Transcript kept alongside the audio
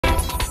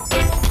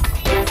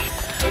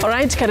All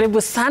right,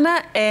 karibu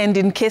sana. And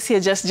in case you're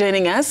just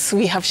joining us,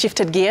 we have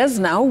shifted gears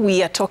now.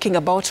 We are talking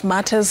about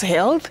Matters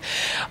Health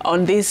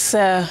on this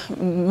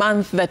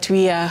month that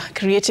we are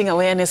creating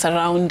awareness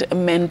around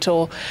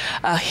mental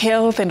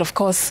health. And of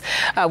course,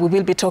 we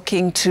will be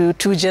talking to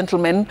two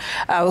gentlemen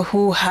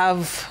who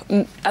have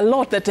a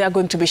lot that they are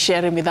going to be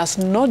sharing with us,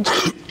 not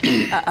just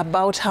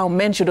about how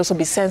men should also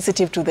be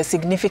sensitive to the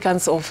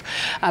significance of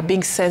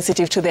being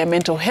sensitive to their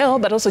mental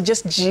health, but also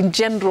just in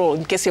general,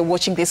 in case you're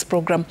watching this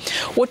program,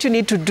 what you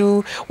need to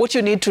do, what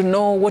you need to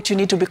know, what you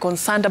need to be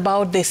concerned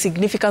about, the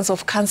significance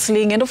of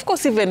counseling, and of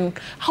course even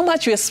how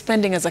much we are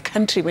spending as a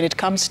country when it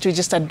comes to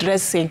just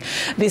addressing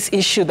this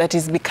issue that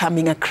is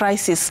becoming a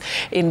crisis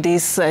in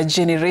this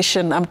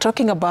generation. I'm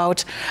talking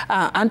about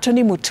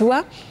Anthony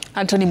Mutua.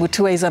 Anthony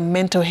Mutua is a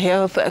mental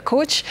health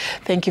coach.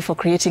 Thank you for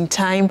creating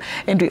time.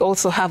 And we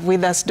also have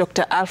with us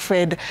Dr.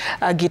 Alfred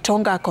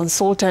Gitonga, a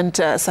consultant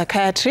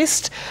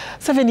psychiatrist.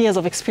 7 years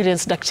of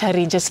experience,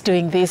 Daktari, just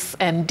doing this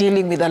and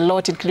dealing with a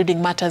lot,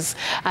 including matters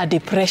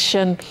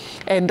depression.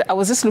 And I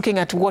was just looking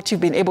at what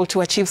you've been able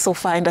to achieve so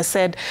far, and I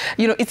said,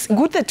 you know, it's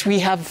good that we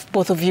have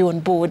both of you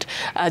on board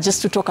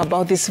just to talk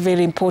about this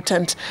very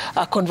important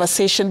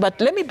conversation.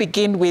 But let me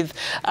begin with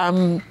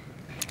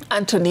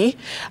Anthony.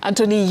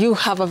 Anthony, you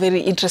have a very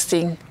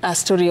interesting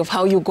story of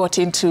how you got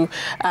into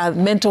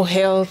mental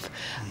health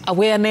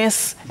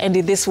awareness and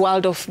in this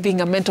world of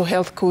being a mental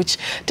health coach.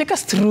 Take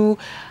us through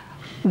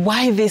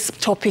why this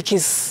topic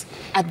is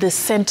at the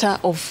center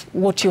of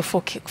what you're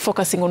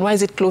focusing on. Why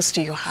is it close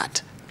to your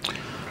heart?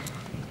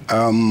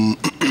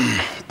 I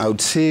would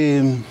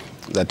say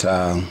that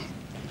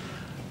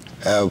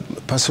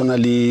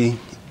personally,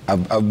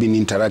 I've been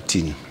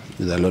interacting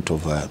with a lot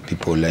of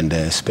people, and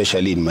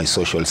especially in my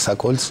social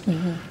circles,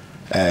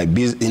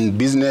 in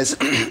business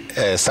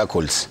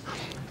circles,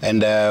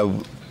 and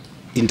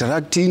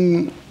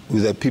interacting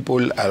with the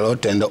people a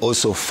lot, and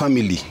also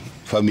family.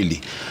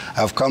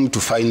 I've come to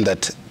find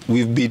that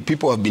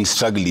people have been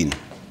struggling.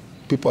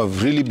 People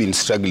have really been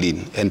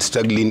struggling and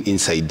struggling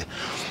inside.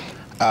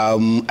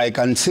 I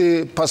can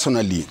say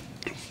personally,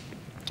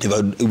 if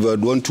I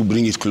would want to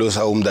bring it closer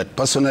home, that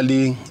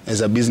personally,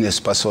 as a business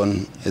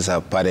person, as a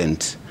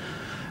parent,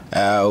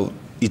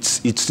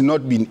 it's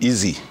not been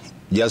easy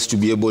just to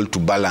be able to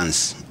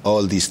balance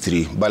all these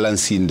three,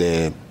 balancing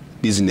the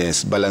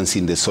business,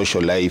 balancing the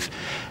social life,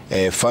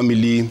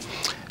 family.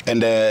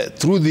 And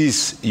through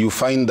this, you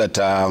find that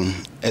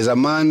as a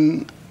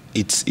man,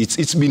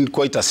 it's been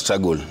quite a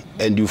struggle,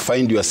 and you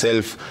find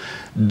yourself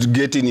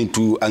getting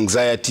into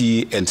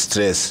anxiety and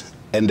stress,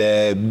 and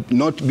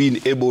not being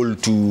able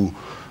to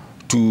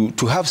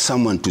have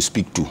someone to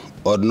speak to,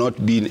 or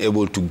not being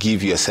able to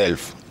give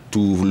yourself to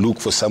look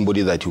for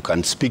somebody that you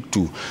can speak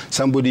to,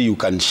 somebody you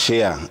can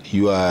share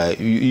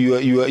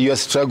your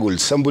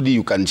struggles, somebody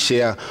you can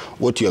share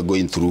what you are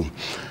going through.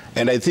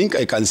 And I think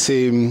I can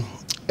say,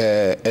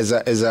 as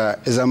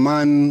a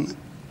man,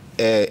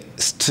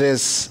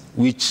 stress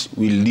which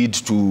will lead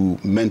to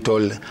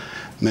mental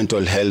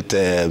health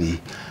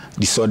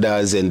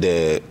disorders and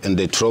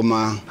the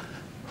trauma.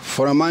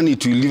 For a man,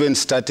 it will even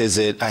start as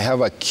I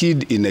have a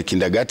kid in a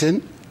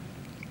kindergarten,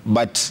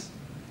 but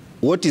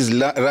what is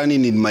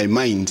running in my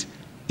mind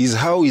is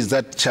how is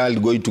that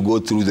child going to go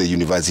through the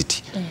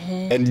university?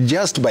 And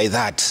just by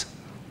that,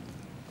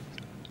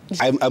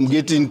 I'm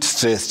getting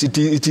stressed.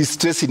 It is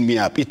stressing me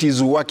up. It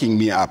is working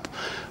me up.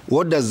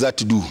 What does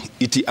that do?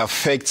 It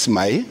affects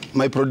my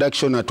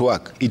production at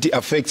work. It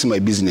affects my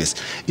business.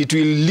 It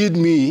will lead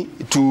me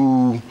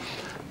to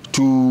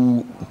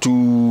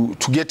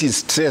getting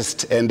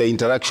stressed and the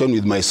interaction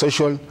with my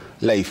social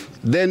life.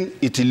 Then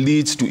it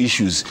leads to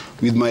issues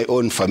with my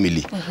own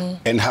family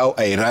and how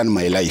I run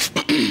my life.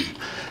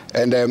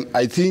 And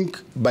I think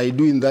by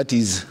doing that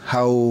is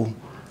how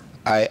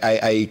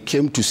I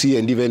came to see,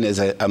 and even as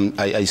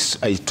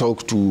I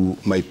talk to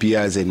my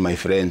peers and my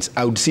friends,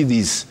 I would see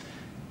this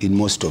in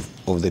most of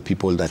the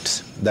people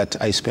that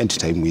I spent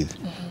time with.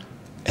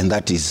 And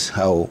that is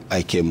how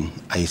I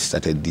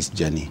started this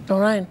journey. All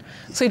right.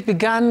 So it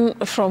began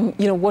from,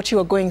 you know, what you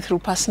were going through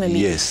personally.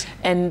 Yes.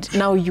 And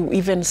now you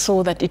even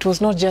saw that it was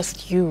not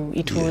just you.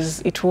 It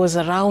was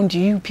around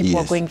you. People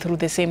are going through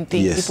the same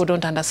thing. Yes. People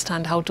don't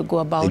understand how to go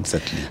about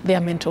their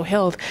mental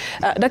health.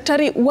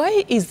 Daktari,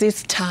 why is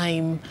this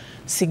time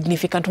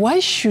significant?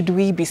 Why should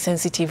we be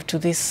sensitive to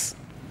this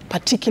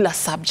particular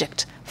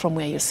subject from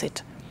where you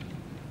sit?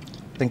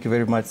 Thank you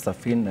very much,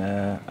 Safin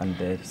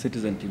and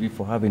Citizen TV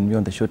for having me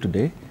on the show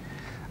today.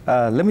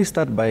 Let me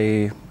start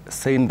by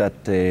saying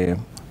that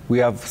we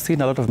have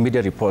seen a lot of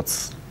media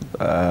reports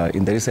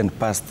in the recent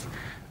past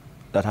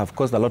that have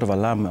caused a lot of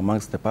alarm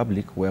amongst the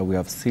public, where we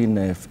have seen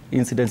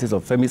incidences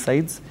of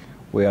femicides,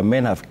 where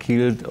men have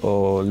killed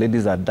or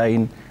ladies are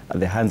dying at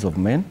the hands of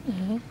men.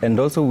 And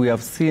also we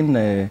have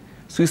seen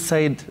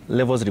suicide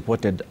levels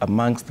reported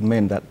amongst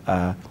men that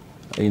are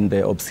in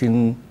the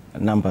obscene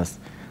numbers.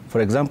 For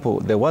example,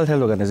 the World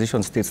Health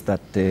Organization states that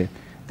the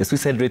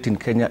suicide rate in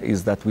Kenya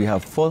is that we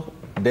have 4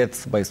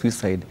 deaths by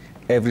suicide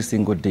every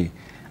single day.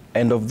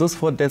 And of those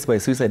 4 deaths by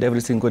suicide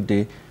every single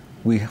day,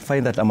 we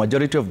find that a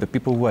majority of the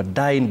people who are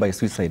dying by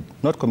suicide,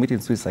 not committing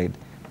suicide,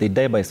 they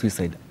die by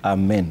suicide, are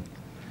men.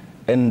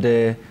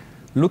 And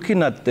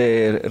looking at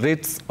the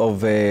rates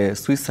of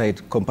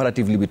suicide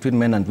comparatively between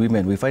men and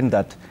women, we find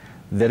that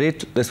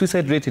the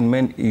suicide rate in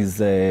men is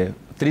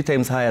 3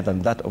 times higher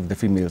than that of the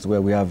females,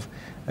 where we have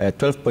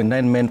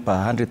 12.9 men per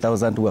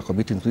 100,000 who are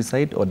committing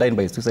suicide, or dying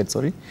by suicide,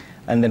 sorry.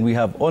 And then we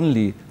have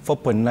only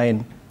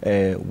 4.9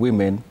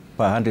 women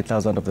per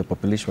 100,000 of the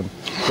population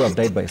who have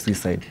died by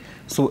suicide.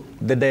 So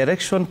the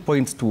direction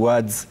points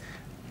towards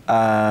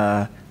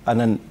an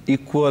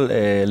unequal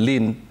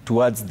lean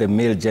towards the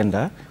male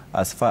gender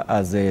as far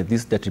as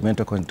these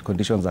detrimental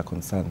conditions are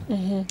concerned.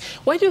 Mm-hmm.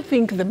 Why do you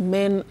think the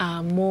men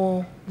are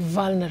more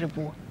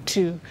vulnerable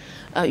to,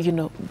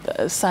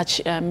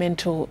 such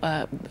mental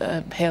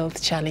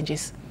health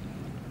challenges?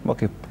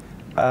 Okay.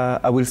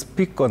 I will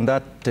speak on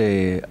that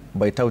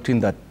by touting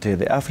that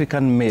the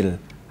African male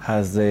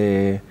has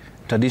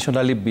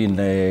traditionally been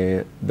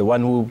the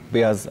one who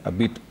bears a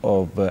bit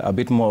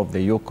more of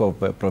the yoke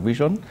of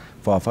provision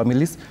for our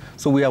families.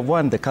 So we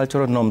have the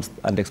cultural norms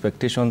and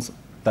expectations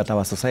that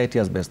our society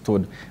has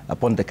bestowed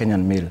upon the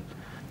Kenyan male.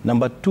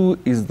 Number 2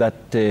 is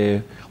that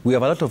we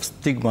have a lot of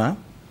stigma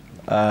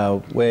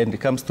when it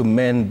comes to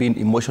men being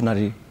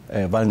emotionally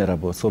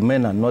vulnerable. So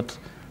men are not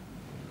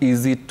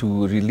easy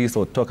to release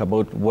or talk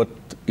about what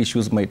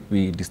issues might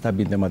be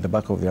disturbing them at the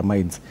back of their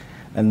minds.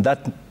 And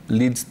that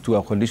leads to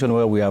a condition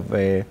where we have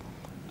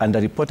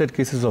underreported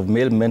cases of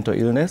male mental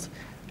illness,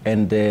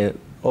 and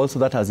also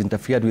that has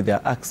interfered with their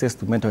access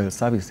to mental health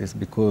services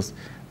because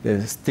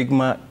the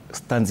stigma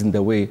stands in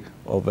the way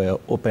of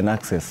open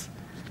access.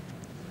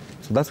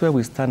 So that's where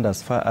we stand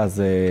as far as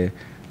the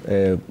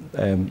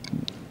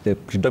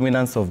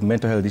predominance of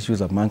mental health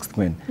issues amongst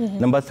men. Mm-hmm.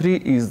 Number 3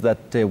 is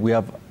that we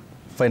have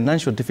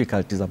financial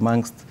difficulties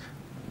amongst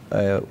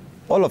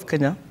all of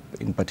Kenya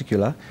in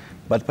particular,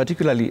 but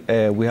particularly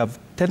we have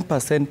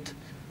 10%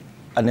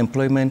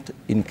 unemployment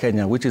in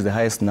Kenya, which is the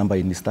highest number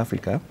in East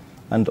Africa,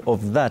 and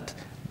of that,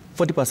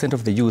 40%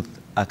 of the youth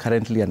are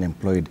currently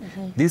unemployed.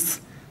 Mm-hmm.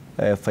 This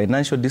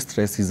financial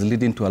distress is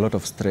leading to a lot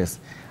of stress.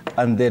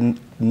 And then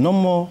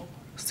normal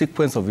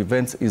sequence of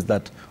events is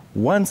that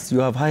once you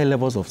have high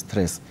levels of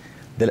stress,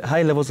 the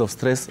high levels of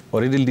stress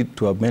already lead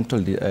to a mental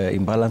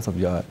imbalance of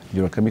your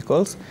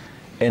neurochemicals,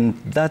 and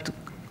that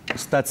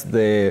starts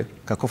the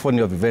cacophony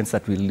of events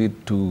that will lead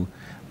to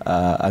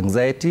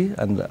anxiety.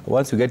 And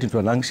once you get into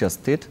an anxious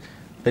state,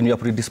 then you are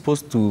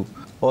predisposed to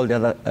all the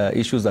other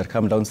issues that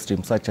come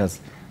downstream, such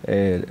as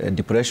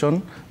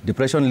depression.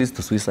 Depression leads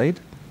to suicide.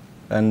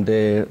 And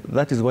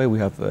that is why we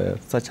have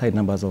such high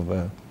numbers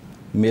of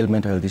male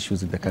mental health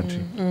issues in the country.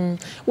 Mm-hmm.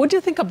 What do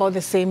you think about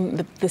the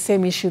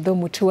same issue, though,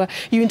 Mutua?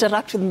 You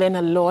interact with men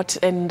a lot,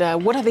 and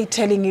what are they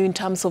telling you in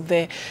terms of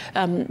their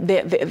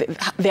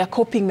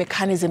coping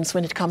mechanisms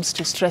when it comes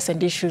to stress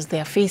and issues they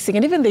are facing,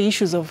 and even the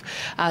issues of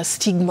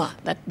stigma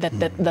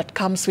that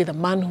comes with a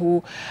man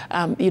who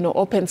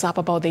opens up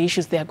about the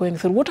issues they are going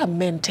through? What are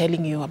men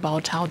telling you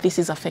about how this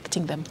is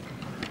affecting them?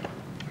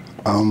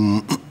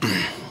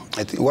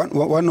 I think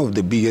one of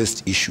the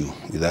biggest issue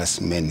with us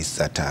men is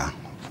that,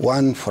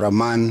 one, for a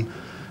man,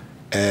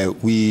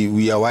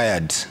 we are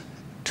wired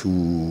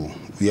to,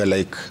 we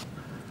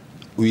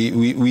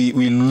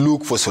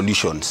look for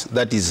solutions.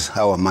 That is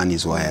how a man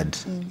is wired,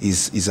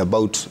 is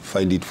about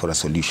finding for a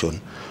solution.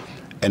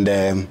 And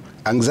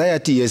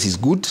anxiety, yes, is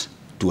good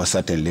to a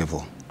certain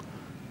level.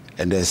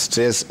 And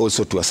stress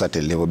also to a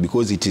certain level,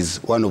 because it is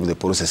one of the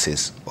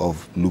processes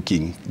of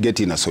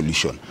getting a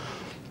solution.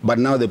 But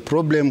now the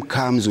problem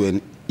comes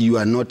when you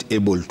are not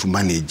able to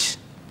manage.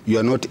 You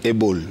are not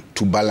able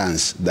to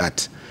balance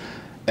that.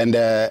 And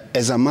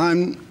as a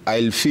man,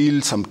 I'll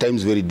feel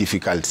sometimes very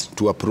difficult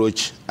to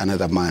approach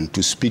another man,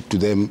 to speak to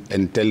them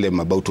and tell them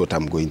about what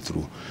I'm going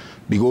through.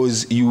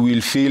 Because you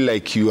will feel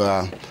like you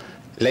are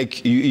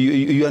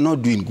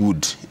not doing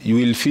good. You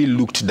will feel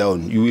looked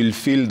down. You will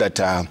feel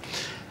that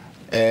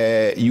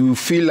you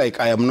feel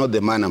like I am not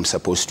the man I'm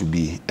supposed to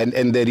be.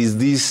 And there is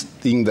this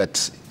thing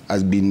that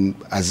has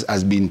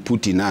been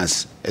put in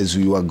us as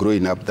we were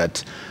growing up,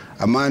 that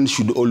a man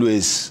should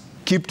always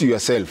keep to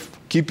yourself,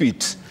 keep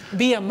it.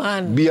 Be a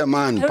man. Be a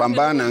man,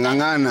 pambana,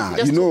 ngangana,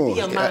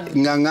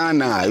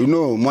 ngangana,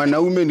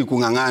 mwanaume ni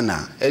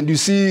kungangana. And you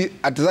see,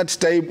 at that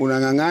time,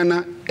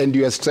 unangangana and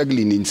you are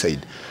struggling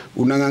inside.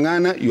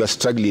 Unangangana, you are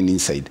struggling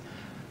inside.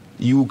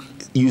 You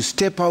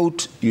step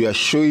out, you are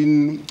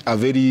showing a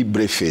very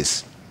brave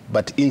face,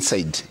 but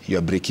inside, you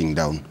are breaking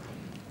down.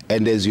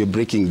 And as you're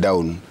breaking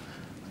down,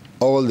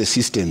 all the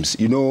systems,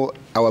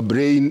 our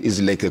brain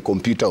is like a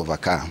computer of a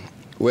car.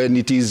 When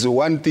it is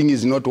one thing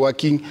is not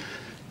working,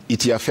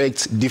 it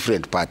affects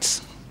different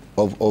parts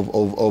of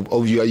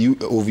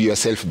your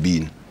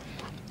self-being.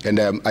 And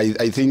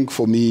I think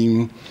for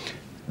me,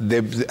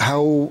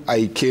 how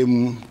I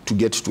came to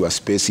get to a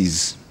space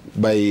is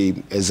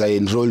as I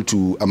enrolled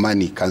to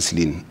Amani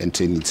Counseling and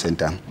Training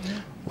Center,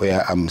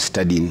 where I'm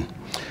studying,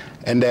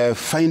 and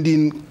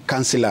finding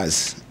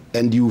counselors.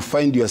 And you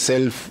find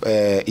yourself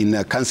in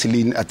a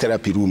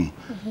therapy room,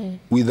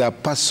 with a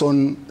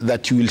person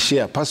that you will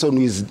share, a person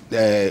who is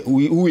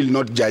who will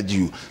not judge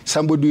you,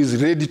 somebody who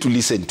is ready to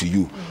listen to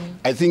you.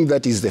 I think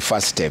that is the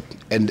first step,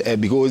 and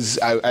because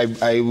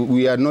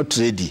we are not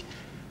ready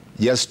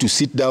just to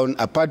sit down.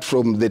 Apart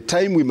from the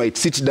time we might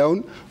sit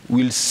down,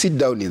 we'll sit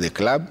down in the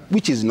club,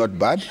 which is not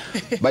bad.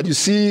 But you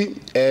see,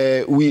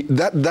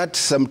 that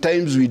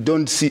sometimes we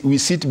don't see, we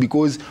sit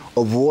because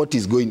of what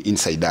is going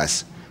inside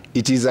us.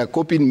 It is a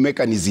coping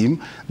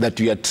mechanism that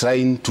we are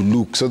trying to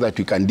look so that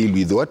we can deal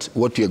with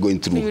what we are going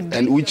through,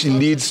 and which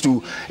leads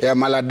to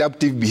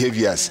maladaptive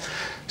behaviors.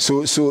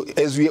 So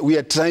as we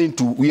are trying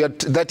to,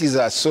 that is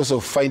a source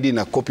of finding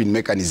a coping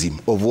mechanism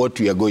of what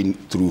we are going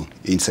through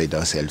inside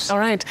ourselves. All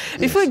right. Yes.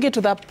 Before we get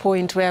to that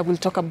point where we'll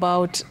talk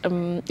about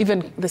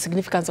even the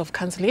significance of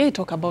counseling, I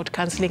talk about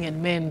counseling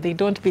and men. They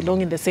don't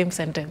belong in the same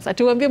sentence.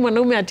 Atiwambie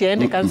mwanaume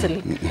atiende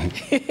counseling.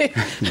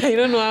 I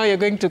don't know how you're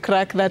going to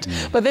crack that.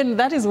 But then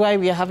that is why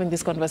we are having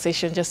this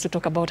conversation, just to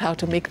talk about how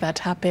to make that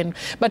happen.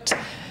 But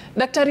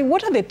Daktari,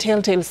 what are the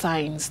telltale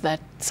signs that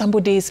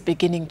somebody is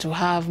beginning to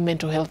have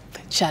mental health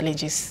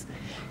challenges?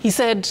 He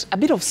said a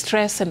bit of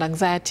stress and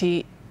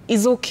anxiety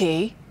is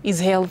okay, is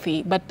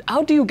healthy, but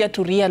how do you get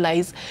to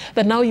realize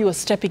that now you are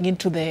stepping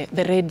into the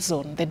red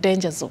zone, the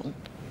danger zone?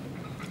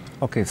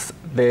 Okay,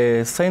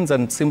 the signs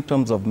and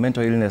symptoms of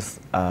mental illness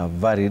are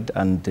varied,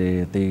 and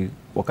they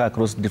occur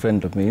across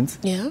different domains.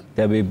 Yeah.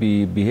 There may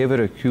be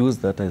behavioral cues,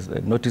 that is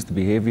noticed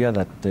behavior,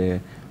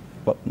 that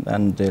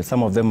and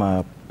some of them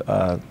are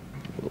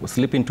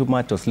sleeping too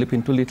much or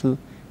sleeping too little,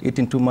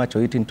 eating too much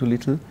or eating too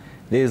little.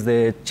 There is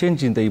a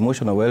change in the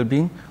emotional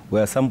well-being,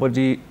 where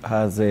somebody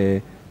has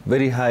a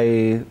very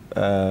high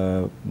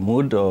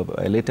mood, or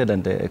elated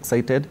and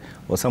excited,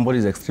 or somebody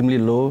is extremely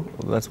low.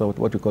 That's what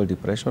we call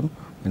depression,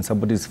 when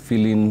somebody is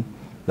feeling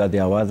that they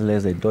are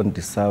worthless, they don't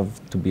deserve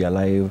to be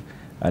alive,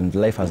 and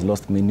life has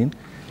lost meaning.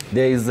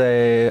 There is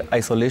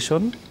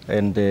isolation,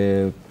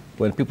 and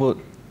when people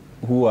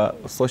who are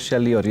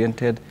socially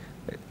oriented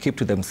keep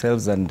to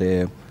themselves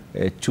and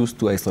choose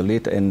to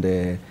isolate, and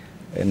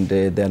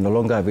they are no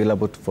longer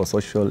available for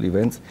social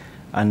events.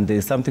 And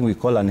there's something we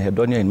call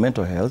anhedonia in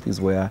mental health,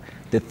 is where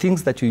the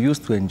things that you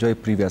used to enjoy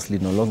previously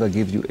no longer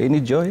give you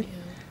any joy. Yeah.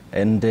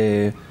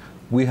 And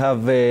we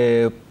have,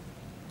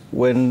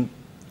 when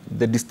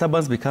the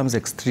disturbance becomes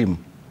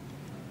extreme,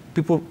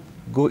 people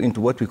go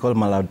into what we call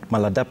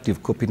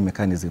maladaptive coping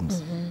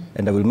mechanisms.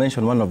 And I will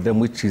mention one of them,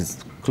 which is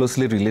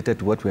closely related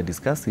to what we're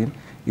discussing,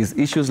 is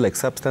issues like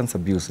substance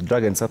abuse,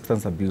 drug and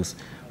substance abuse.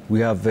 We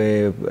have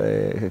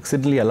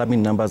exceedingly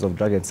alarming numbers of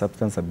drug and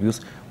substance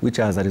abuse, which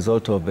are as a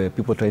result of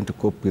people trying to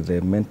cope with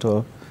the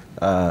mental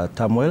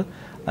turmoil.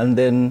 And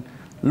then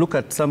look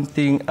at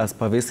something as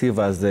pervasive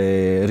as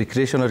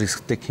recreational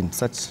risk-taking,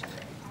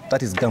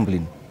 that is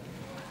gambling.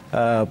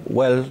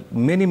 Well,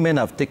 many men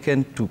have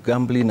taken to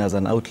gambling as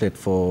an outlet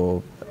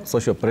for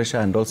social pressure,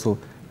 and also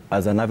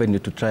as an avenue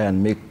to try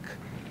and make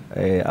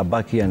a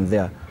buck here and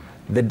there.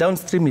 The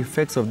downstream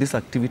effects of this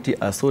activity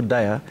are so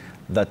dire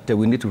that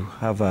we need to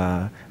have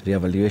a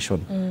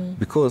reevaluation.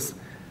 Because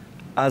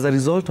as a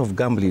result of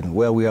gambling,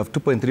 where we have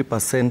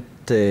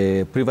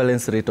 2.3%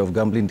 prevalence rate of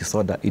gambling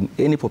disorder in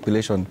any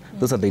population,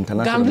 those are the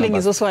international Gambling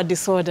numbers. is also a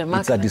disorder.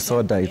 It's a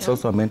disorder. It's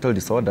also a mental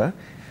disorder.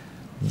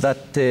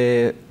 That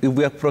if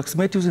we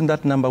approximate using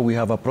that number, we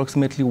have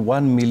approximately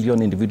 1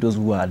 million individuals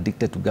who are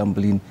addicted to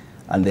gambling,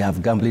 and they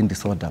have gambling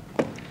disorder.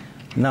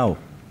 Now,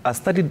 a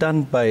study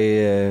done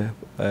by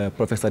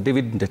Professor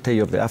David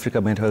Ndetei of the Africa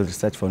Mental Health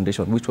Research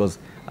Foundation, which was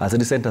as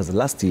recent as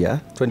last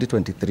year,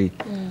 2023,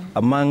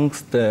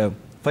 amongst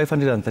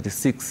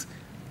 536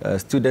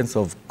 students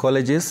of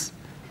colleges,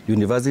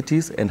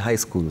 universities, and high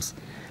schools,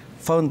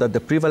 found that the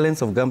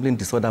prevalence of gambling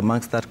disorder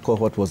amongst that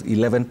cohort was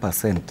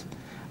 11%.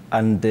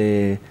 And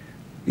if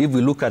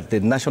we look at the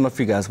national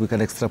figures, we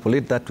can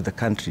extrapolate that to the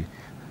country.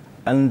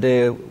 And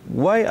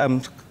why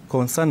I'm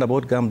concerned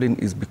about gambling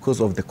is because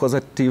of the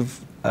causative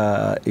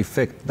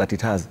effect that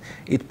it has.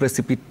 It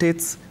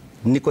precipitates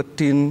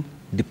nicotine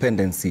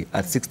dependency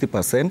at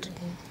 60%.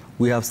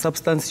 We have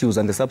substance use,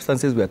 and the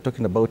substances we are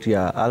talking about here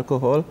are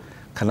alcohol,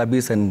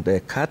 cannabis, and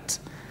khat.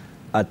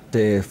 At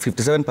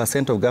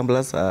 57% of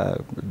gamblers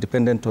are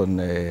dependent on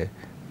a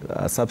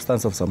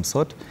substance of some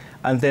sort.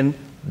 And then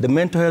the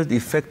mental health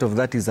effect of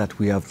that is that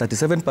we have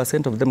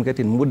 37% of them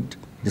getting mood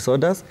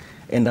disorders,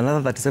 and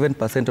another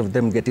 37% of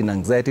them getting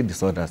anxiety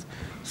disorders.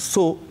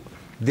 So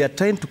they are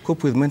trying to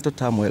cope with mental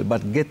turmoil,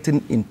 but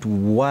getting into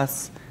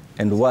worse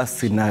and worse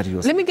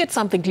scenarios. Let me get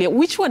something clear.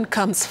 Which one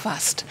comes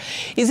first?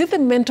 Is it the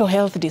mental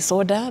health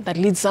disorder that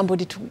leads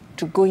somebody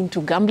to go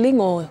into gambling,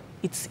 or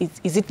is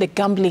it the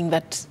gambling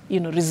that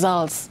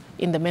results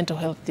in the mental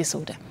health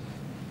disorder?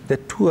 The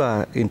two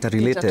are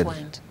interrelated,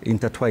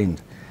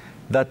 intertwined.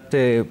 That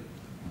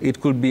it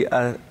could be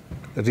a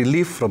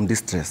relief from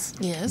distress.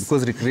 Yes.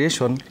 Because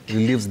recreation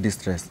relieves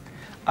distress.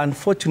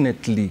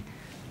 Unfortunately,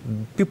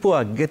 people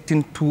are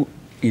getting too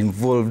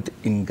involved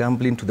in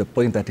gambling to the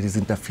point that it is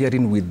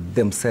interfering with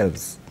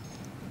themselves.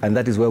 And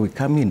that is where we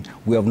come in.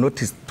 We have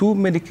noticed too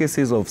many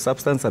cases of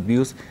substance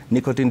abuse,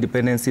 nicotine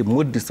dependency,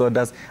 mood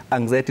disorders,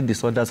 anxiety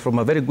disorders from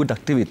a very good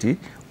activity,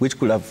 which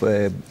could have,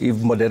 if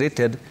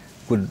moderated,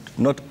 could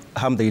not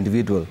harm the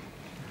individual.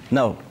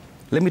 Now,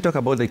 let me talk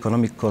about the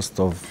economic cost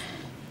of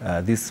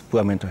this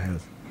poor mental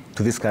health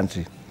to this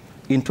country.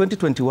 In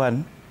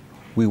 2021,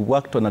 we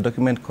worked on a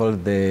document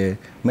called the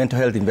Mental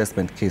Health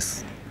Investment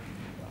Case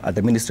at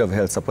the Ministry of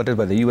Health, supported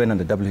by the UN and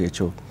the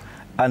WHO.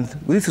 And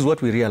this is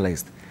what we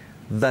realized,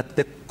 that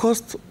the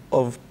cost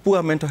of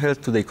poor mental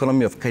health to the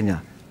economy of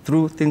Kenya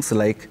through things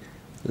like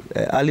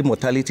early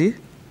mortality,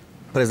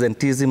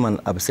 presenteeism, and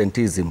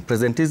absenteeism.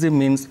 Presenteeism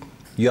means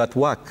you're at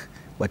work,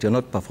 but you're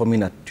not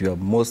performing at your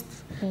most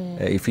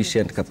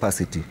efficient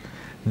capacity.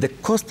 The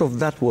cost of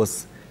that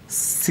was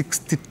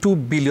 62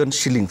 billion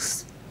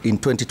shillings in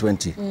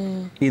 2020.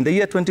 In the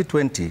year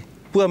 2020,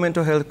 poor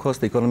mental health cost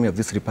the economy of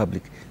this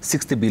republic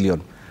 60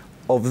 billion.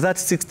 Of that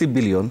 60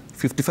 billion,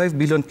 55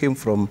 billion came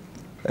from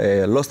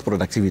lost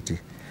productivity.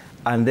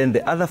 And then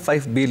the other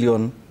 5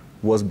 billion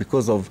was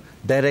because of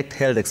direct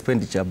health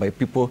expenditure by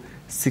people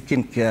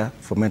seeking care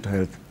for mental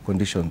health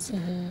conditions.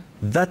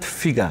 That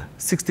figure,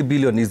 60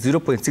 billion, is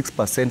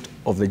 0.6%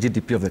 of the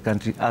GDP of the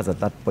country as at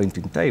that point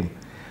in time.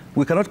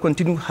 We cannot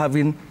continue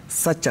having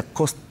such a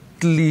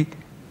costly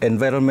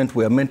environment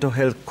where mental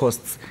health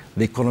costs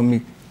the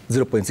economy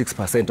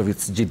 0.6% of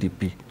its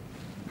GDP.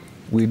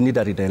 We need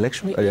a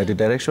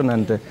redirection,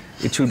 and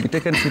it should be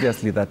taken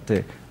seriously that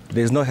there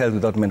is no health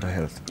without mental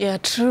health. Yeah,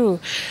 true.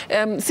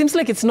 Seems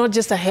like it's not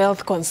just a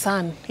health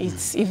concern.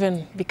 It's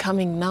even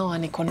becoming now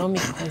an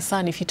economic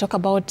concern. If you talk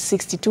about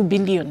 62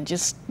 billion,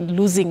 just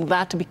losing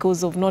that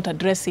because of not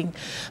addressing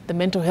the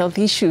mental health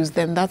issues,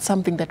 then that's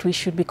something that we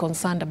should be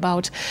concerned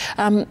about.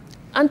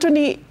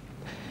 Anthony,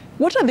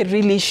 what are the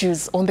real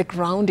issues on the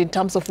ground in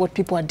terms of what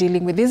people are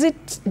dealing with? Is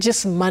it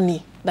just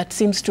money that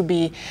seems to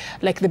be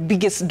like the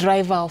biggest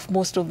driver of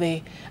most of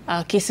the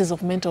cases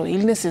of mental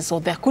illnesses, or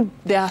there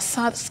are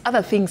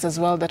other things as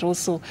well that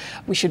also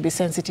we should be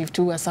sensitive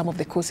to as some of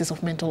the causes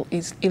of mental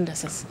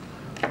illnesses?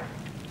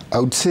 I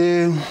would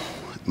say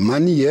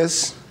money,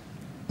 yes,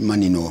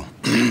 money, no.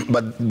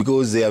 But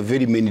because there are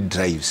very many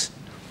drives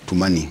to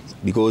money,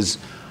 because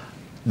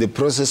the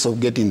process of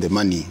getting the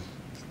money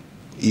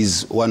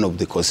is one of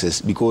the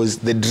causes, because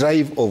the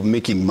drive of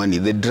making money,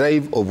 the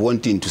drive of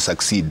wanting to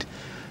succeed,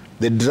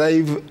 the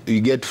drive you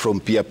get from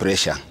peer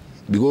pressure,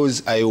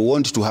 because I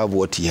want to have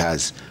what he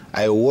has.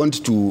 I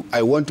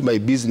want my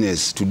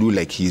business to do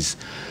like his.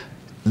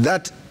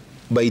 That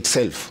by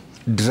itself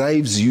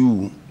drives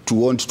you to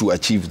want to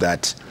achieve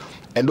that.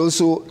 And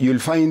also you'll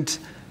find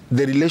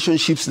the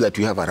relationships that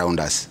we have around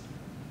us,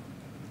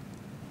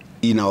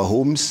 in our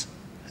homes,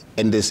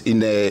 and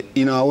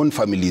in our own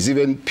families,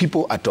 even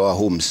people at our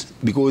homes,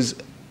 because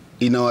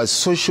in our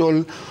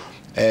social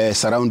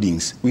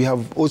surroundings, we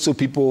have also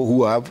people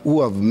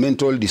who have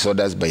mental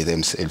disorders by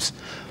themselves.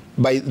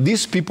 By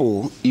these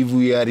people, if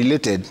we are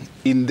related,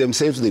 in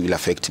themselves they will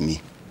affect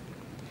me.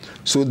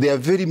 So there are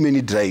very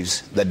many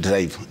drives that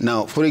drive.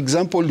 Now, for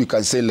example, you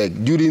can say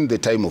like during the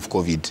time of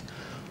COVID,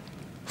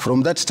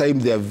 from that time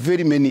there are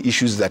very many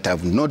issues that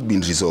have not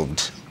been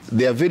resolved.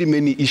 There are very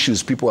many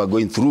issues people are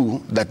going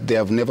through that they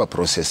have never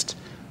processed.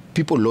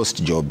 People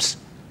lost jobs.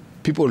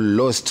 People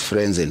lost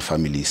friends and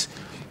families.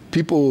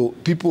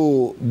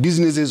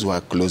 Businesses were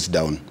closed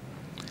down.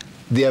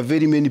 There are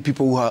very many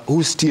people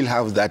who still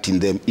have that in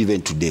them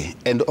even today.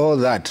 And all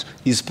that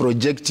is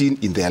projecting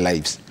in their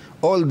lives.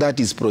 All that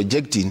is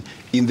projecting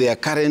in their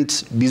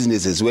current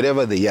businesses,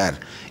 wherever they are.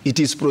 It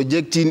is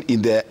projecting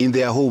in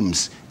their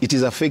homes. It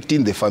is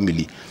affecting the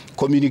family.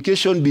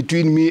 Communication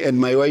between me and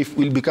my wife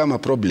will become a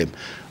problem.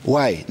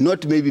 Why?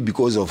 Not maybe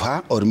because of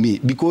her or me,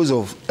 because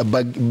of a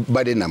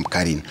burden I'm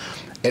carrying.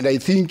 And I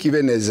think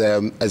even as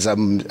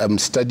I'm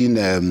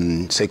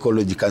studying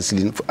psychology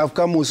counseling, I've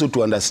come also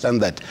to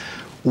understand that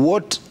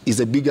what is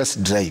the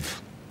biggest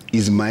drive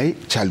is my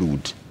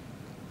childhood.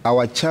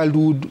 Our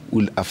childhood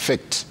will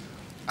affect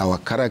our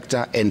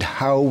character and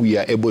how we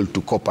are able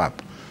to cope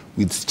up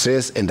with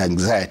stress and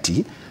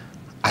anxiety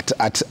at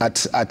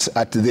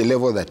the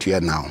level that we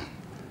are now.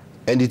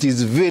 And it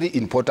is very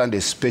important,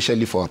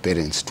 especially for our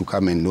parents, to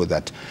come and know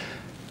that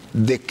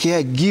the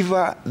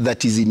caregiver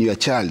that is in your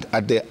child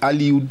at the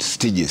earlyhood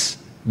stages,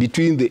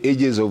 between the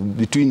ages of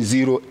between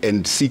 0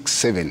 and 6,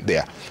 7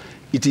 there,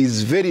 it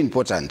is very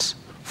important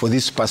for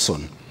this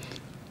person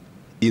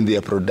in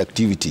their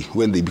productivity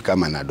when they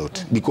become an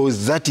adult.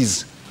 Because that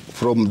is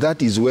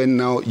when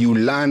now you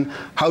learn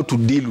how to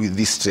deal with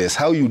this stress,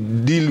 how you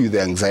deal with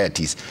the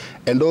anxieties.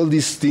 And all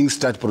these things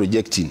start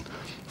projecting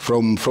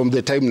from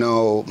the time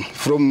now,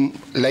 from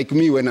like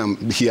me when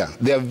I'm here.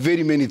 There are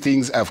very many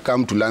things I've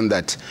come to learn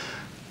that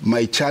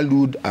my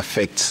childhood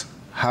affects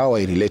how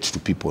I relate to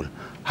people,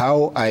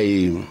 how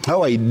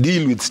I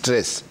deal with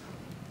stress.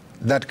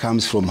 That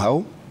comes from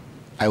how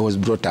I was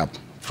brought up,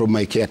 from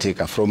my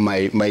caretaker, from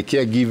my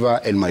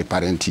caregiver and my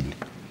parenting.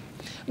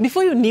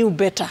 Before you knew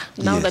better,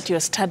 now Yes. that you're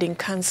studying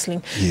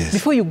counseling, Yes.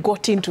 before you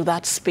got into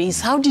that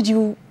space, how did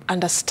you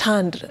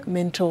understand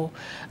mental,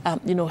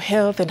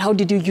 health, and how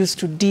did you use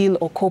to deal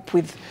or cope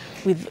with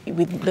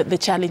the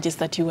challenges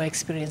that you were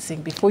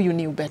experiencing before you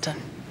knew better?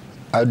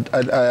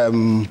 As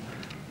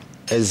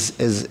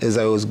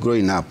I was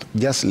growing up,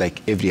 just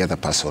like every other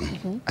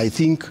person, I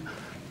think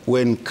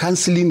when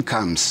counseling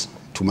comes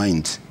to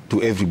mind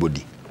to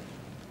everybody,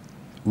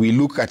 we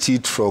look at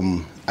it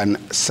from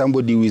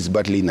somebody who is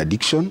battling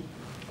addiction,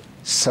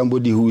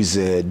 somebody who is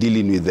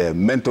dealing with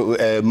mental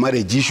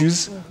marriage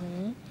issues,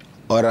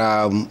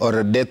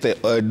 or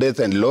death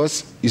and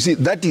loss. You see,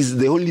 that is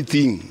the only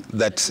thing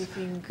that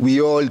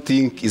we all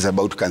think is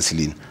about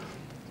counseling.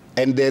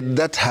 And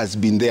that has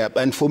been there.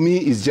 And for me,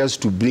 it's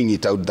just to bring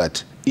it out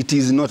that it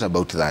is not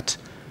about that.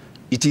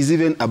 It is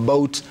even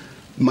about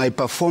my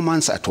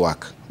performance at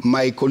work,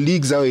 my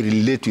colleagues, how I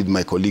relate with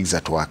my colleagues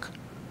at work.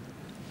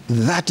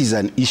 That is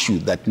an issue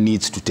that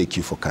needs to take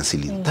you for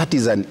counseling. That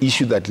is an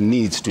issue that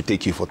needs to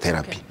take you for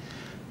therapy.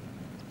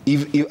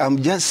 Okay. If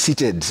I'm just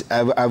seated,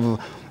 I've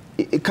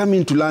come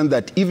in to learn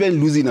that even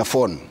losing a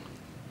phone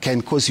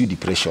can cause you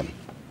depression.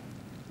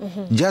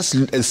 Just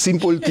a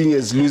simple thing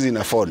as losing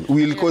a phone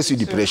will cause you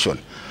depression.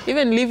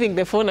 Even leaving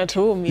the phone at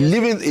home.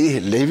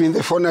 Leaving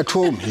the phone at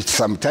home,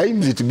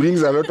 sometimes it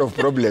brings a lot of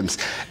problems.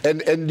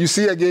 And you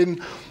see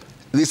again,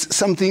 this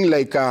something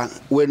like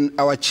when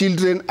our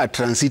children are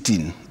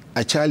transiting,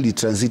 a child is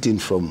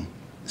transiting from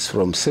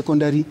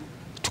secondary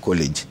to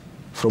college,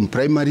 from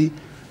primary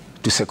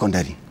to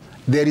secondary.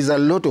 There is a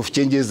lot of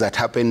changes that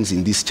happens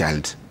in this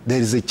child. There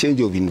is a change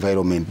of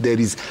environment. There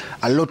is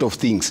a lot of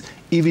things.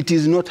 If it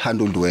is not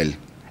handled well,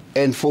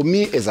 and for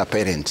me as a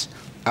parent,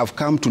 I've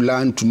come to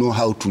learn to know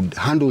how to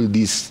handle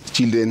these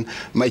children.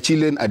 My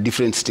children at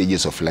different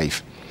stages of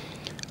life.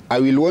 I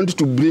will want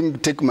to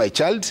take my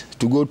child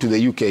to go to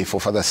the UK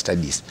for further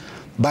studies.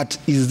 But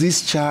is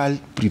this child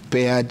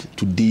prepared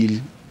to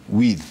deal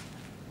with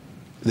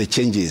the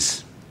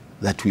changes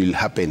that will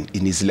happen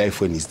in his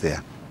life when he's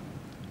there?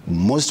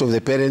 Most of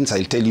the parents,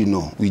 I'll tell you,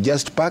 no. We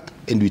just pack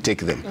and we take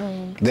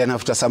them. Then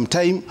after some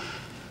time,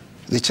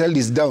 the child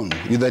is down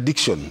with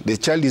addiction. The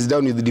child is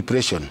down with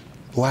depression.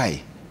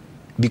 Why?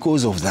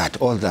 Because of that,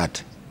 all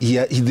that.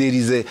 There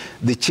is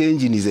the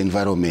change in his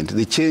environment,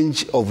 the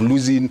change of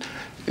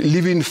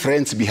leaving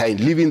friends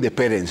behind, leaving the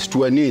parents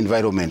to a new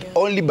environment.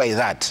 Only by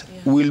that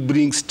will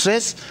bring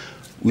stress,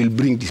 will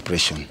bring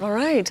depression. All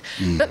right.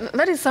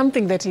 That is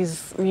something that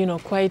is,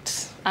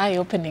 quite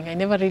eye-opening. I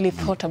never really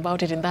thought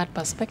about it in that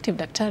perspective,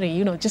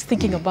 Daktari. Just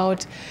thinking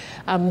about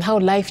how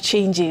life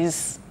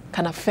changes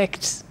can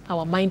affect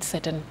our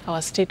mindset and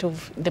our state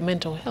of the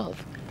mental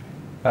health.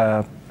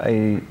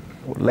 I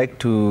would like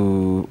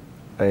to,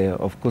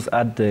 of course,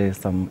 add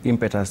some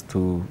impetus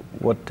to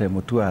what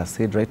Mutua has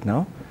said right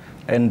now.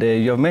 And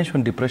you have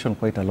mentioned depression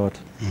quite a lot.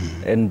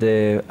 And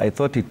I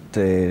thought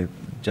it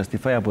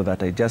justifiable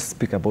that I just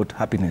speak about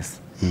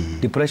happiness.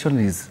 Depression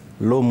is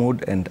low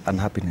mood and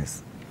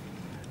unhappiness.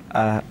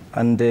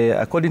 And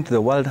according to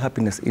the World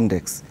Happiness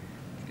Index,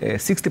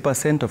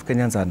 60% of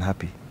Kenyans are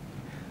unhappy.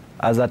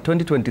 As of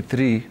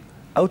 2023,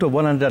 out of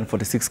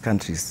 146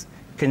 countries,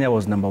 Kenya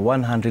was number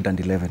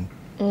 111.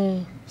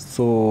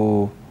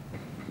 So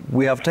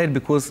we have tried,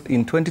 because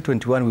in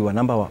 2021 we were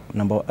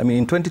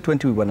in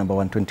 2020 we were number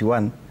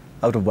 121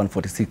 out of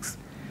 146.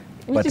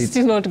 Which is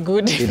still not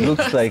good. It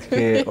looks like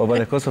over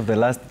the course of the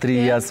last 3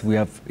 years we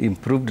have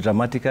improved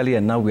dramatically,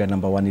 and now we are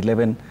number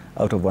 111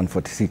 out of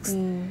 146.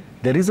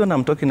 The reason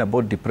I'm talking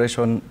about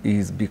depression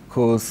is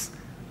because,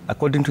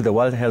 according to the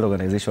World Health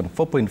Organization,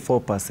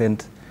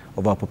 4.4%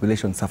 of our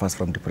population suffers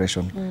from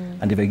depression.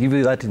 And if I give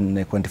you that in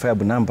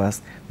quantifiable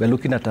numbers, we're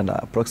looking at an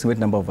approximate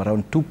number of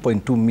around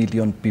 2.2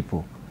 million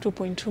people.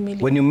 2.2 million.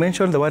 When you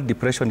mentioned the word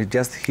depression, it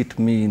just hit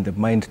me in the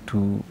mind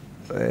to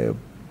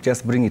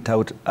just bring it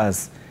out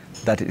as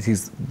that it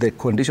is the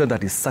condition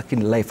that is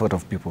sucking life out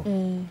of people.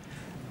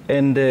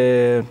 And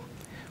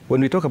when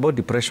we talk about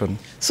depression...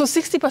 So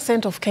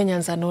 60% of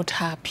Kenyans are not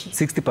happy?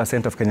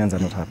 60% of Kenyans are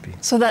not happy.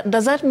 So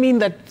does that mean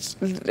that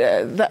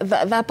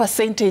that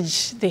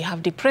percentage, they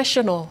have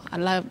depression, or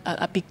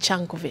a big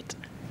chunk of it?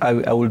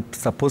 I would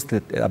suppose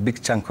that a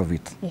big chunk of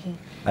it.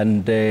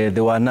 And they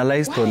were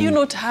analyzed Why are you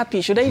not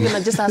happy? Should I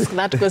even just ask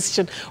that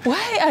question?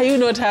 Why are you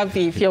not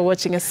happy if you're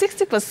watching?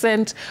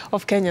 60%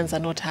 of Kenyans are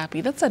not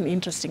happy. That's an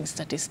interesting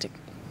statistic.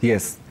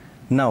 Yes.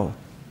 Now,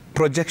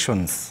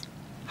 projections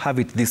have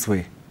it this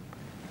way.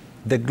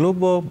 The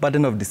global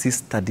burden of disease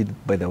studied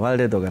by the World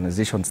Health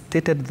Organization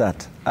stated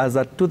that as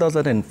of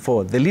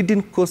 2004, the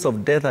leading cause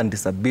of death and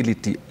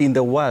disability in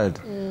the world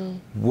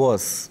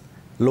was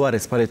lower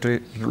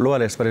respiratory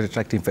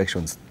tract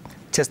infections,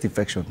 chest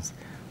infections,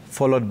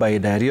 followed by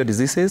diarrheal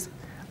diseases,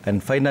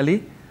 and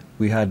finally,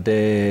 we had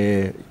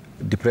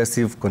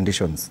depressive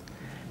conditions.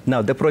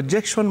 Now, the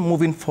projection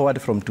moving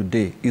forward from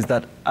today is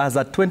that as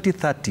of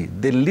 2030,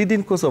 the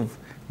leading cause of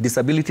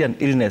disability and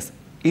illness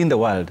in the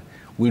world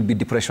will be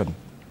depression,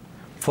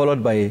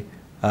 followed by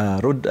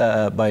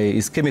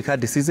ischemic heart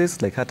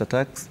diseases like heart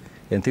attacks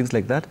and things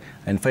like that,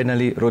 and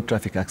finally road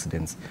traffic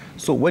accidents.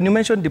 So when you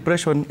mention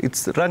depression,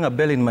 it's rang a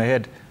bell in my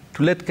head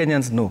to let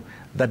Kenyans know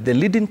that the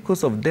leading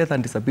cause of death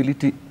and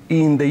disability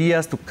in the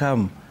years to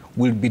come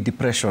will be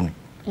depression.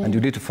 And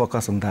you need to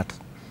focus on that.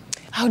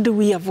 How do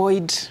we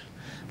avoid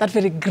that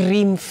very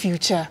grim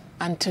future,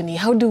 Anthony?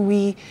 How do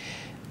we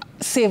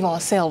save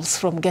ourselves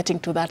from getting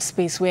to that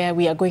space where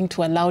we are going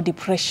to allow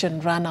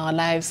depression run our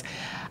lives?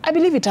 I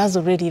believe it has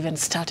already even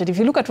started. If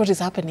you look at what is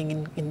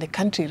happening in the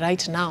country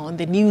right now, and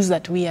the news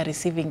that we are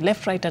receiving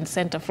left, right, and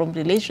center, from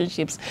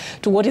relationships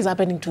to what is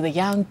happening to the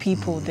young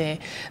people, the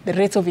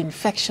rates of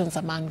infections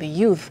among the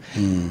youth.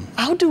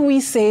 How do we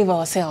save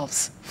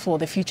ourselves for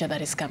the future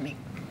that is coming?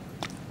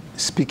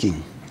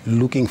 Speaking,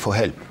 looking for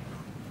help.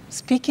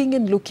 Speaking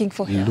and looking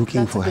for help.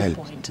 Looking That's for a good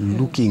help. point.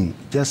 Looking,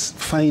 just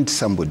find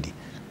somebody.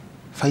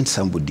 Find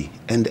somebody.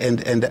 And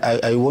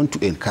I want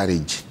to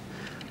encourage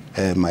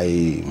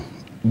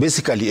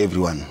basically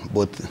everyone,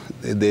 both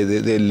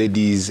the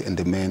ladies and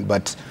the men.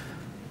 But,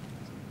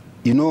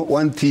 you know,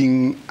 one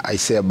thing I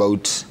say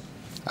about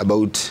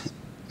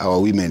our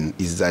women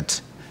is that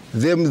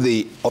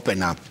they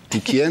open up.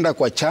 Tukienda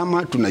kwa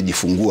chama,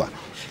 tunajifungua.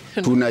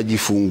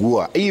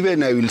 Tunajifungua.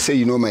 Even I will say,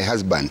 you know, my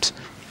husband,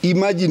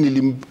 imagine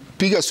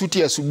nilimpiga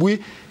suti asubuhi,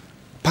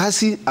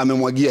 pasi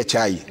amemwagia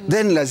chai.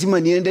 Then lazima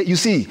niende. You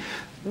see,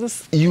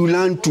 you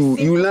learn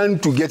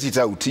to get it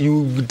out.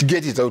 You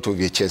get it out of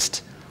your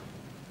chest.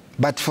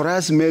 But for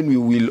us men, we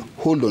will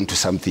hold on to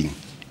something.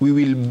 We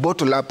will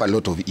bottle up a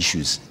lot of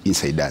issues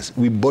inside us.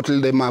 We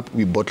bottle them up,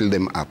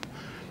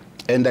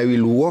 And I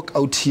will walk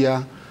out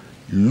here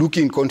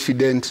looking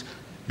confident,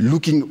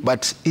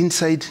 but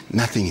inside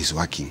nothing is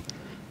working.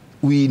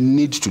 We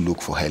need to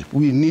look for help.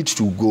 We need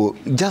to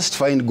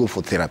go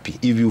for therapy.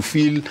 If you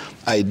feel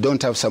I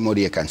don't have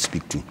somebody I can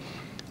speak to,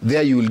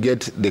 there you will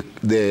get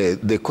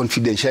the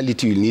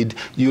confidentiality you need.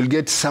 You will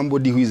get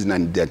somebody who is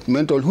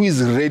non-judgmental, who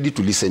is ready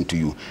to listen to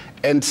you.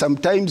 And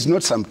sometimes,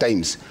 not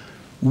sometimes,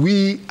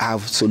 we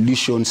have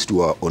solutions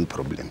to our own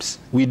problems.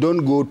 We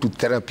don't go to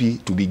therapy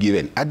to be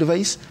given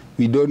advice.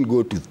 We don't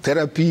go to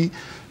therapy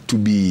to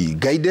be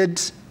guided.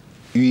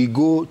 We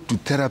go to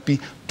therapy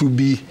to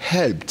be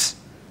helped.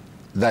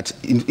 That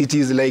it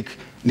is like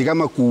ni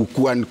kama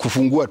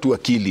kufungua tu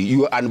akili.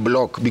 You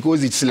unblock,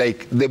 because it's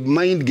like the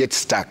mind gets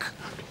stuck.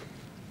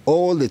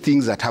 All the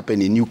things that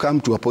happen you come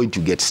to a point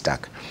you get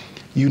stuck.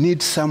 You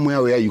need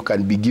somewhere where you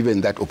can be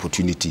given that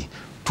opportunity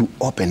to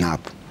open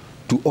up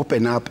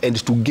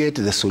and to get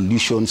the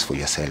solutions for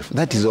yourself.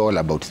 That is all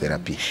about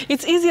therapy.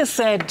 It's easier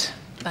said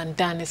than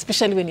done,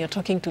 especially when you're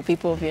talking to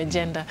people of your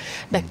gender,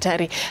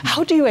 Daktari.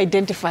 How do you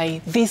identify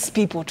these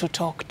people to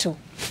talk to?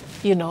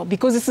 You know,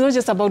 because it's not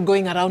just about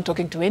going around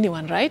talking to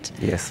anyone, right?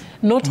 Yes.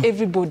 Not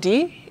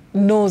everybody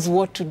knows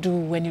what to do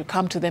when you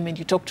come to them and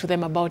you talk to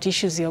them about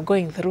issues you're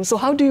going through. So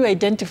how do you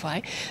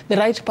identify the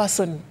right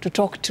person to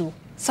talk to?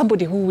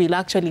 Somebody who will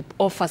actually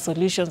offer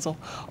solutions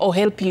or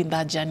help you in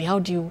that journey. How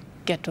do you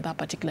get to that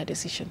particular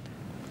decision?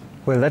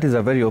 Well, that is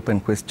a very open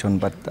question,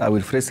 but I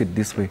will phrase it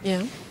this way.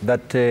 Yeah.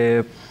 That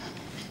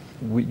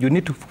you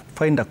need to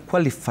find a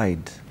qualified,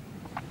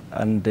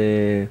 and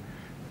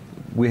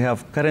we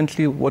have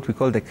currently what we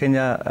call the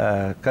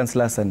Kenya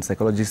Counselors and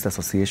Psychologists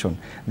Association.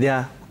 They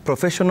are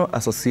professional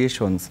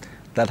associations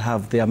that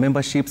have their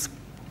memberships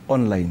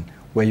online,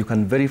 where you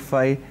can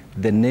verify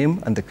the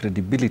name and the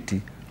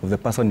credibility of the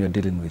person you're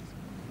dealing with.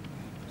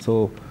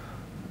 So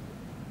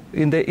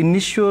in the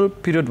initial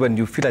period when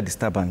you feel a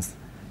disturbance,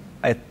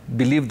 I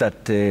believe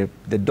that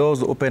the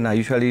doors open are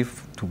usually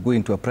to go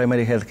into a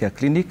primary healthcare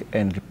clinic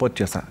and report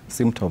your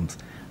symptoms,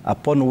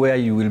 upon where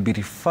you will be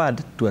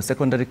referred to a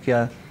secondary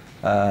care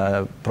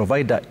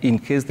provider in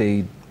case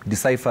they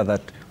decipher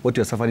that what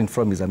you're suffering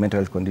from is a mental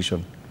health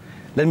condition.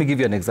 Let me give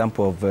you an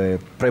example of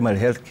primary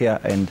health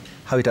care and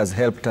how it has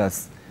helped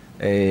us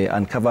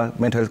uncover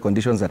mental health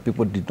conditions that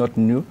people did not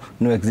know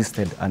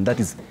existed. And that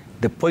is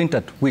the point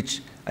at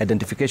which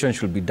identification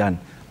should be done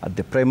at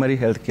the primary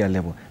health care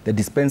level, the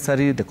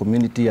dispensary, the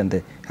community, and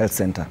the health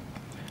center.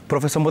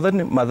 Professor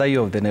Muthoni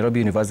Maathai of the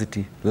Nairobi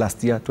University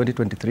last year,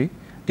 2023,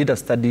 did a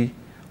study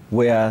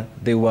where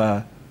they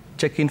were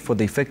checking for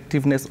the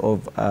effectiveness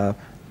of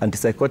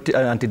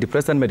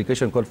antidepressant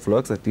medication called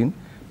fluoxetine,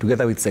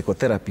 together with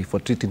psychotherapy for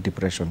treating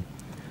depression.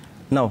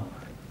 Now,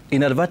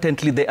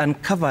 inadvertently, they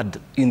uncovered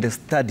in the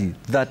study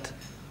that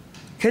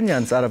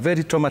Kenyans are a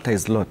very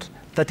traumatized lot.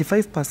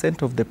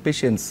 35% of the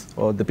patients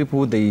or the people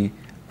who they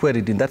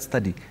queried in that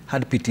study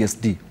had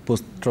PTSD,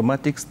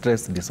 post-traumatic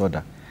stress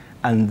disorder.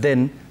 And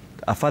then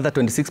a further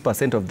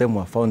 26% of them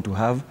were found to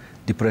have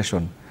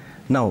depression.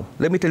 Now,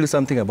 let me tell you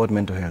something about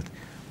mental health.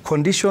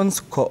 Conditions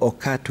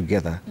co-occur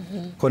together.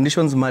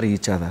 Conditions marry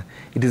each other.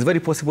 It is very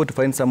possible to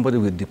find somebody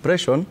with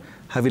depression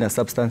having a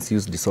substance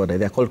use disorder.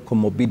 They are called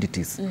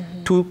comorbidities.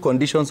 Two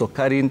conditions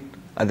occurring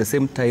at the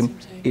same time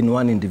in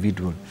one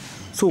individual.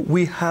 So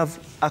we have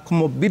a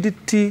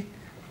comorbidity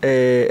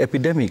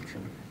epidemic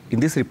in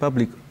this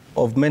republic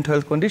of mental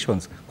health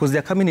conditions because they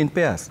are coming in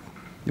pairs.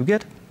 You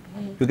get?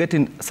 You get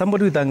in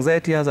somebody with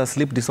anxiety has a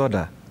sleep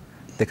disorder.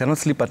 They cannot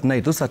sleep at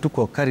night. Those are two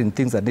co-occurring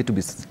things that need to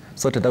be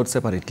sorted out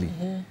separately.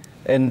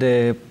 And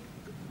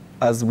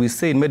as we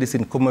say in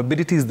medicine,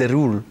 comorbidity is the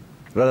rule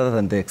rather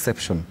than the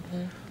exception.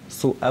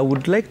 So I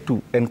would like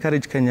to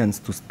encourage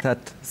Kenyans to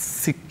start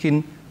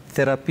seeking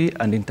therapy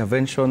and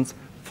interventions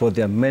for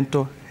their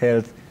mental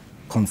health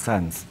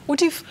concerns.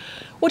 What if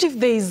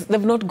they've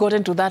not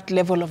gotten to that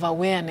level of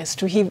awareness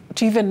to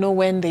even know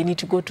when they need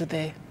to go to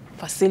the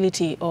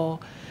facility or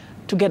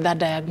to get that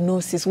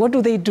diagnosis? What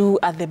do they do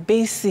at the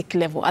basic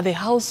level, at the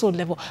household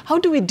level? How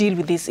do we deal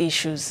with these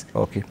issues?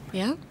 Okay.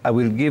 Yeah? I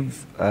will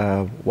give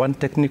one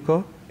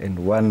technical and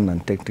one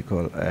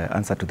non-technical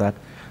answer to that.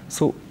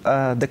 So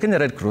the Kenya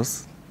Red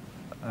Cross,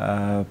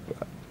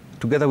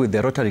 together with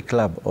the Rotary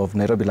Club of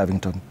Nairobi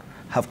Lavington,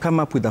 have come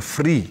up with a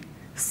free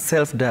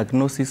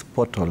self-diagnosis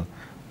portal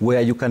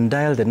where you can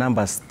dial the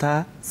number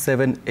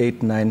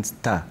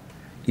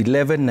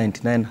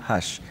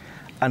 *789*1199#.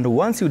 And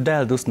once you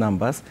dial those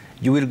numbers,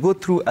 you will go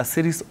through a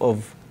series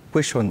of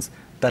questions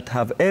that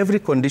have every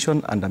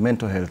condition under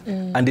mental health.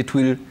 And it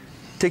will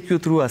take you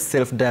through a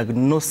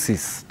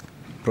self-diagnosis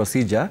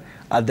procedure,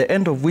 at the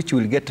end of which you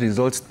will get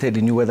results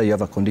telling you whether you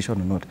have a condition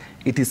or not.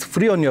 It is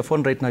free on your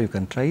phone right now, you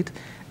can try it.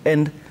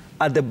 And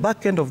at the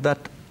back end of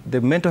that,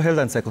 the mental health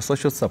and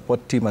psychosocial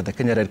support team at the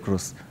Kenya Red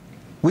Cross,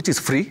 which is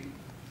free,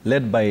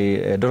 led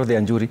by Dorothy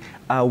Anjuri,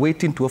 are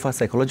waiting to offer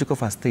psychological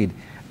first aid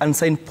and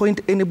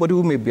signpoint anybody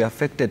who may be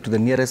affected to the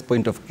nearest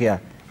point of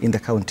care in the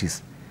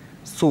counties.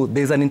 So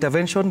there's an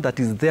intervention that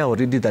is there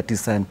already that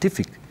is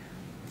scientific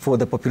for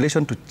the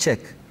population to check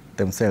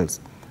themselves.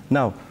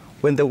 Now,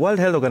 when the World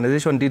Health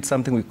Organization did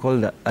something we call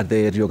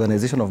the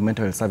reorganization of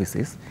mental health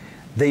services,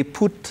 they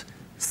put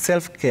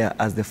self-care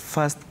as the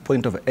first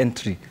point of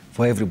entry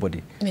for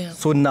everybody. Yeah.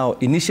 So now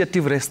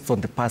initiative rests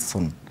on the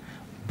person,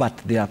 but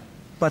there are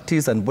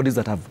parties and bodies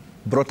that have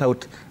brought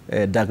out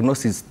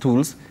diagnosis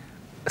tools,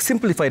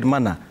 simplified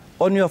manner,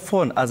 on your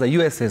phone as a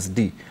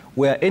USSD,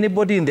 where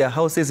anybody in their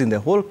houses in the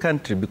whole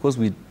country, because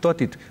we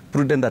thought it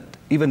prudent that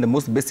even the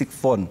most basic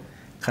phone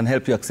can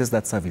help you access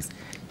that service,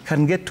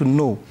 can get to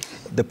know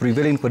the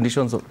prevailing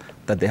conditions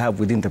that they have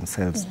within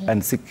themselves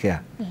and seek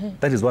care.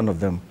 That is one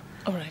of them.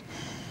 All right.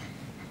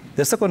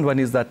 The second one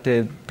is that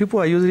people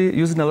are usually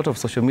using a lot of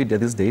social media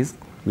these days.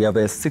 We have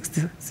a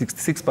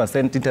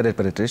 66% internet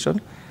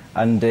penetration.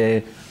 And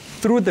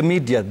through the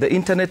media, the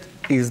internet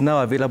is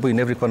now available in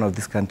every corner of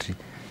this country.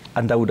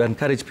 And I would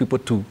encourage people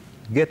to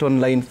get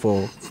online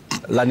for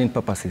learning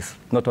purposes,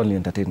 not only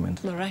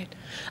entertainment. All right.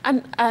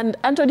 And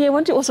Anthony, I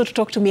want you also to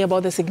talk to me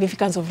about the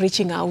significance of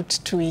reaching out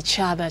to each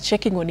other,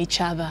 checking on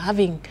each other,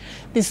 having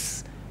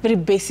these very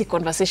basic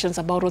conversations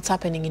about what's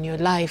happening in your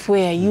life.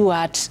 Where are you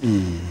at?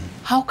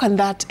 How can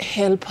that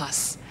help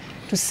us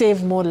to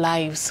save more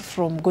lives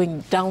from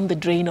going down the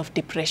drain of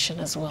depression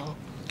as well?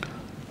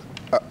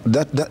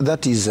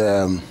 That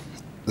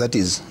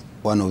is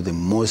one of the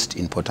most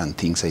important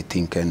things, I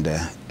think. And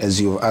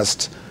as you've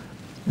asked,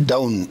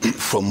 down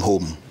from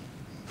home,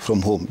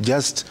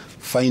 just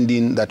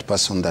finding that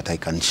person that I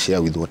can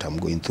share with what I'm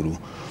going through.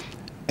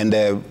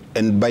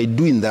 And by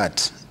doing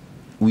that,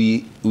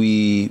 we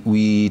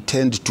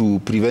tend to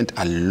prevent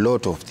a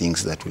lot of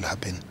things that will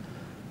happen.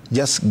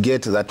 Just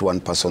get that one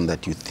person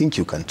that you think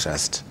you can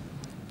trust.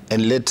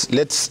 And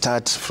let's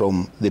start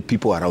from the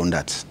people around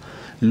us.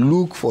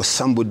 Look for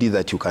somebody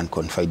that you can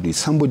confide with,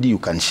 somebody you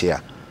can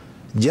share.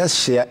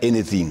 Just share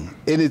anything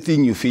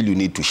you feel you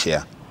need to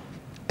share.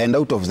 And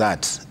out of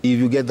that, if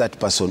you get that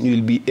person,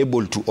 you'll be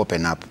able to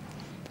open up.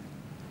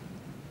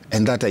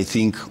 And that, I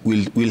think,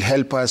 will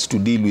help us to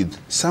deal with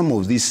some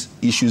of these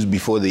issues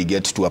before they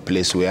get to a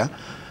place where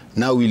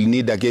now we'll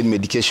need, again,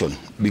 medication.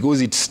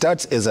 Because it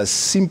starts as a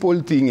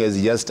simple thing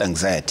as just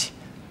anxiety.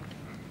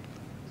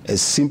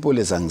 As simple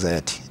as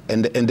anxiety.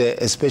 And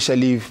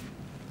especially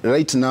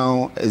right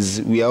now,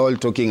 as we are all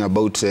talking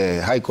about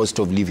high cost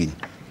of living,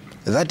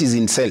 that is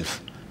in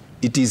itself,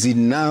 it is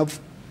enough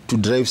to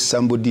drive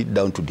somebody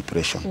down to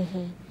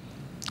depression.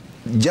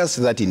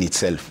 Just that in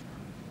itself.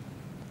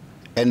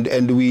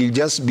 And we'll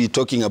just be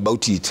talking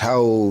about it,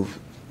 how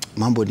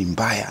mambo ni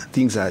mbaya,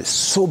 things are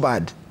so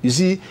bad. You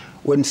see,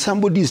 when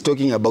somebody is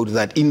talking about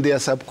that, in their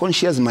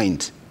subconscious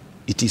mind,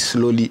 it is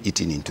slowly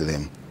eating into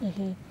them.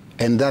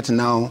 And that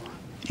now,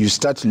 you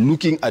start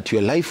looking at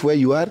your life where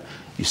you are,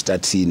 you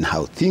start seeing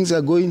how things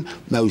are going,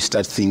 now you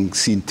start seeing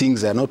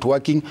things are not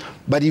working.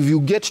 But if you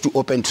get to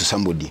open to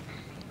somebody,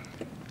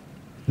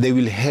 they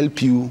will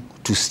help you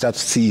to start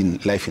seeing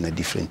life in a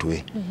different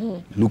way.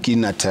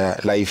 Looking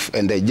at life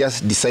and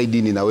just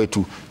deciding in a way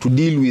to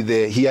deal with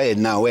the here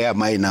and now, where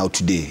am I now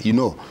today, you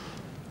know.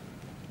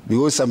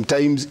 Because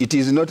sometimes it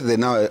is not the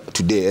now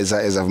today, as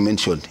I've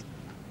mentioned.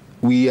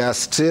 We are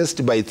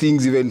stressed by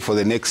things even for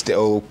the next,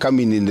 or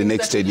coming in the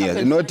next 10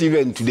 years. Not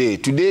even today.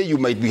 Today you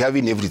might be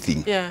having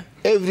everything. Yeah.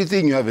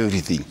 Everything, you have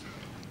everything.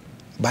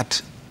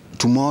 But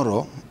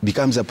tomorrow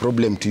becomes a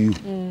problem to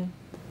you.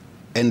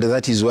 And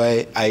that is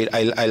why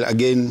I'll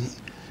again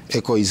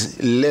echo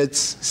is,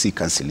 let's seek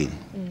counseling.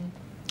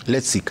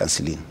 Let's seek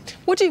counseling.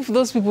 What if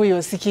those people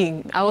you're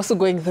seeking are also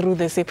going through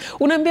the same?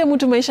 Unaambia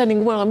mtu maisha ni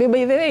ngumu, unaambia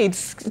by the way,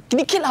 it's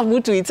kila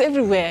mtu, it's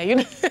everywhere, you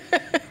know.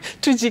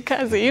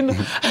 Tujikaze, you know.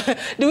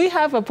 Do we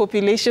have a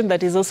population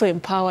that is also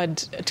empowered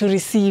to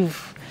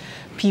receive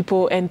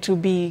people and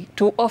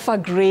to offer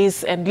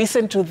grace and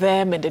listen to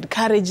them and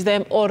encourage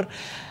them, or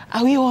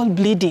are we all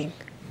bleeding?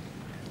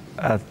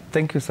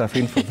 Thank you,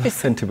 Safin, for those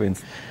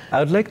sentiments. I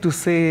would like to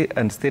say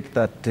and state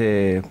that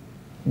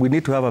we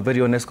need to have a very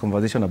honest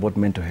conversation about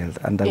mental health,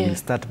 and I will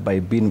start by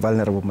being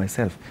vulnerable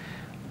myself.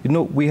 You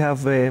know, we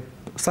have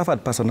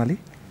suffered personally,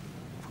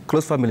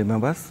 close family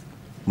members,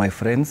 my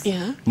friends,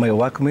 my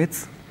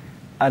workmates,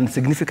 and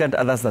significant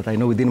others that I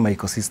know within my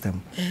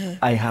ecosystem.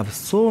 I have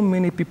so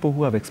many people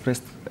who have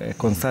expressed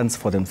concerns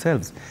for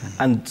themselves.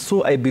 And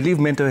so I believe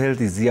mental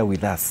health is here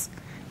with us.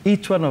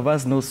 Each one of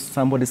us knows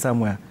somebody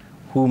somewhere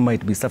who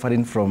might be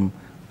suffering from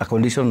a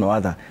condition or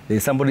other. There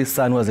is somebody's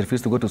son who has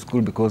refused to go to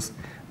school because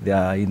they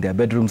are in their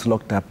bedrooms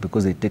locked up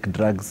because they take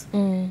drugs.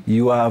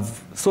 You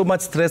have so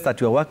much stress at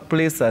your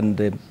workplace,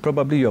 and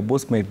probably your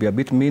boss might be a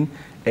bit mean,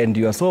 and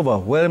you are so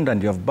overwhelmed,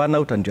 and you have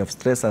burnout, and you have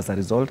stress as a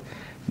result.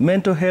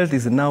 Mental health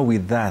is now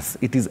with us.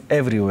 It is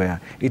everywhere.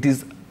 It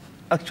is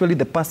actually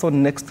the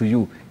person next to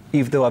you.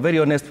 If they were very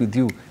honest with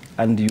you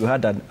and you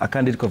had a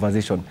candid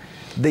conversation,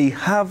 they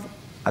have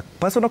a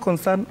personal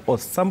concern or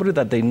somebody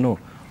that they know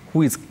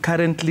who is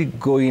currently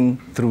going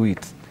through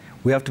it.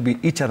 We have to be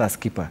each other's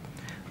keeper.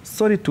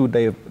 Sorry to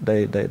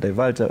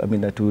divert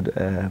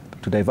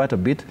a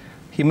bit.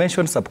 He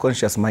mentioned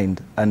subconscious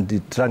mind, and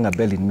it rang a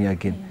bell in me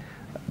again.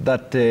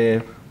 That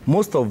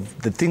most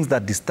of the things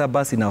that disturb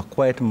us in our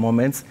quiet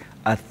moments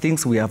are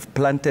things we have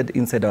planted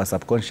inside our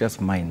subconscious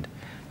mind.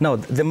 Now,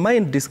 the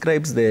mind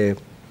describes the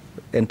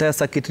entire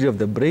circuitry of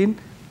the brain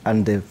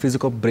and the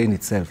physical brain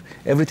itself.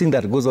 Everything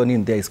that goes on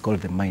in there is called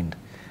the mind.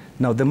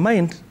 Now, the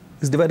mind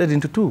is divided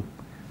into two.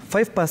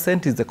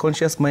 5% is the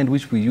conscious mind,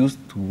 which we use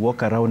to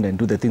walk around and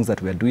do the things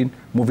that we are doing,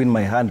 moving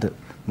my hand,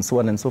 and so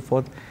on and so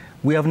forth.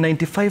 We have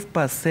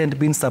 95%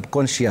 being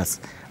subconscious,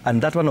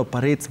 and that one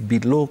operates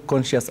below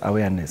conscious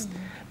awareness.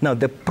 Now,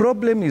 the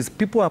problem is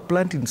people are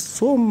planting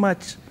so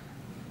much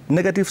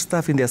negative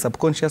stuff in their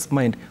subconscious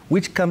mind,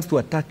 which comes to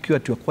attack you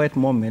at your quiet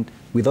moment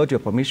without your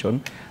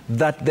permission,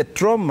 that the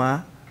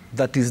trauma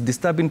that is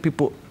disturbing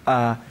people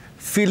are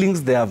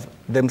feelings they have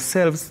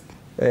themselves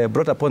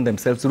brought upon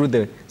themselves through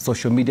the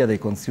social media they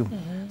consume.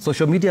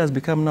 Social media has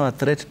become now a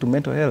threat to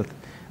mental health,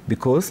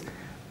 because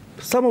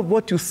some of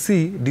what you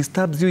see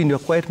disturbs you in your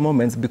quiet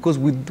moments because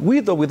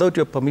with or without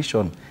your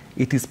permission,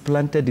 it is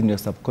planted in your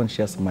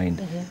subconscious mind.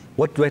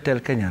 What do I tell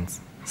Kenyans?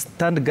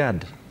 Stand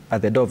guard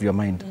at the door of your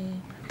mind.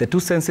 The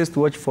two senses to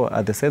watch for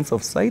are the sense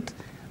of sight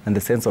and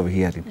the sense of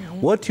hearing.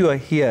 What you are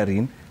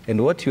hearing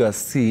and what you are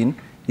seeing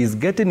is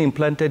getting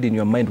implanted in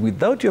your mind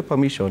without your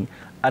permission,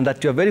 and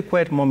at your very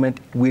quiet moment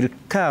will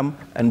come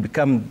and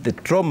become the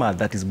trauma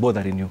that is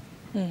bothering you.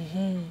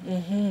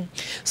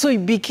 So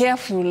be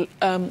careful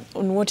on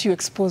what you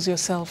expose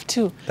yourself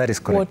to. That is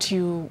correct. What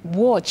you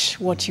watch,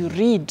 what you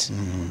read,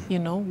 you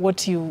know,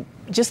 what you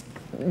just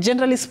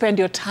generally spend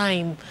your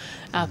time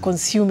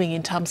consuming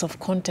in terms of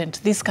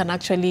content. This can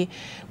actually,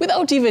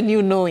 without even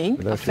you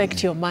knowing,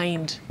 affect your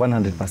mind.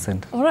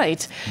 100%. All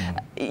right.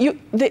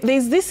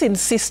 There's this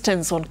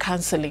insistence on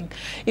counseling.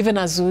 Even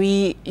as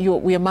we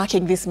are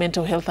marking this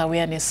Mental Health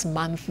Awareness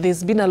Month,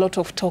 there's been a lot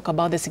of talk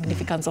about the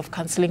significance of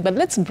counseling. But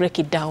let's break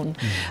it down,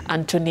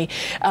 Anthony.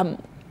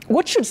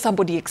 What should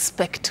somebody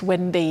expect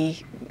when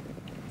they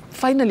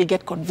finally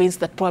get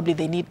convinced that probably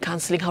they need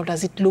counseling? How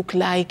does it look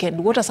like,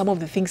 and what are some of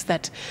the things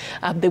that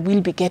they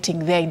will be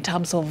getting there in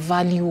terms of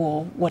value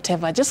or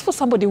whatever, just for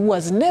somebody who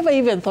has never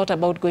even thought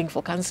about going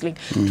for counseling?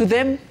 To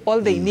them,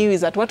 all they knew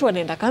is that watu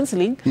wanaenda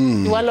counseling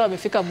ni wale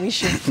wamefika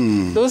mwisho,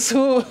 those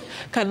who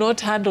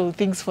cannot handle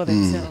things for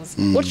themselves.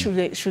 What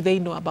should they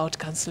know about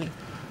counseling?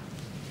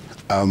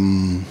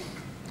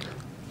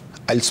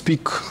 I'll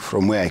speak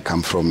from where I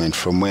come from and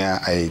from where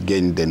I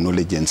gained the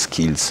knowledge and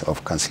skills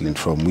of counseling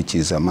from, which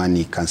is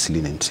Amani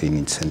Counseling and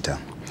Training Center.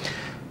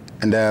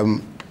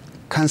 And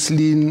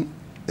counseling,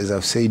 as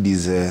I've said,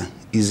 is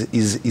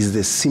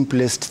the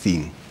simplest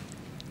thing,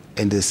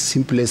 and the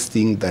simplest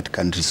thing that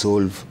can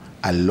resolve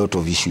a lot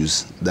of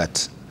issues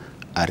that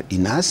are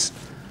in us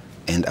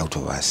and out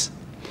of us.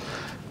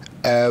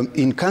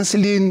 In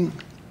counseling,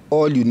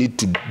 all you need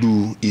to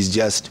do is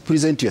just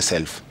present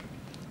yourself.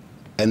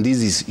 And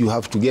this is, you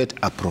have to get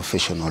a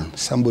professional,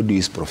 somebody who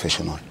is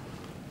professional,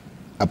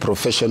 a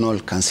professional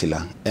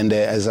counselor. And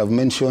as I've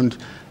mentioned,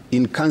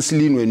 in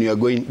counseling, when you are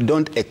going,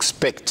 don't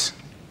expect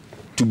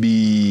to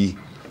be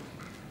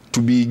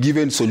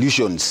given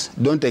solutions.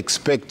 Don't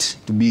expect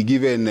to be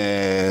given,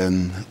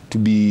 to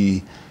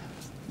be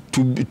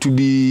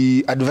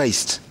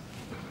advised.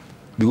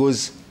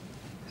 Because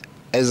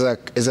as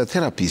a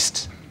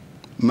therapist,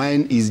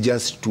 mine is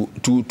just to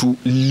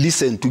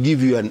listen, to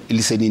give you a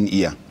listening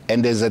ear.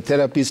 And as a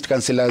therapist,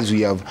 counselors,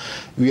 we are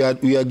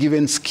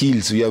given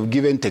skills, we have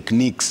given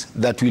techniques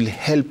that will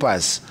help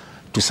us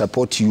to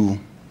support you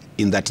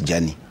in that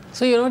journey.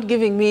 So you're not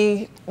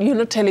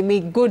telling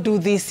me, go do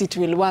this, it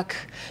will work.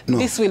 No.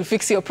 This will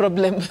fix your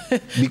problem.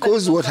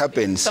 Because what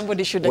happens,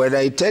 when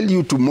I tell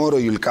you tomorrow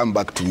you'll come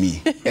back to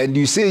me, and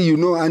you say, you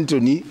know,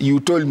 Anthony,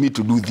 you told me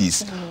to do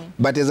this.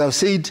 But as I've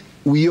said,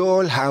 we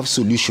all have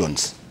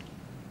solutions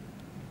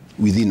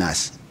within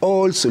us.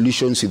 all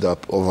solutions of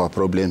our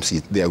problems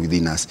is there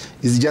within us.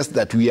 It's just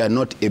that we are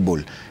not able,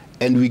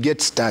 and we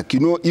get stuck. You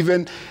know,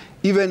 even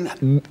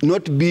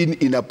not being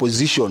in a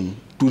position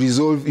to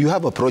resolve. You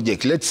have a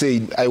project. Let's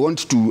say I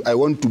want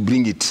to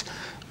bring it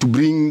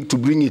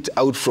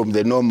out from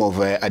the norm of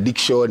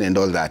addiction and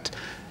all that.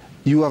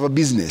 You have a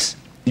business.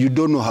 You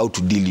don't know how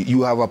to deal.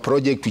 You have a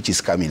project which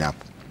is coming up.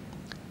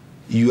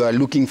 You are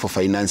looking for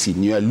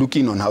financing. You are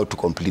looking on how to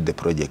complete the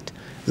project.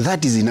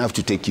 That is enough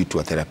to take you to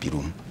a therapy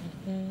room.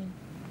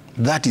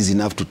 That is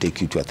enough to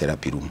take you to a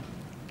therapy room.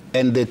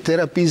 And the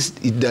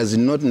therapist, it does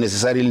not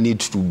necessarily need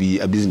to be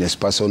a business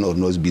person or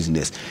knows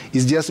business.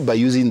 It's just by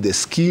using the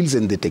skills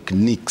and the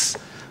techniques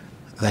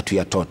that we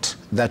are taught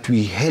that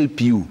we help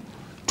you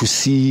to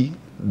see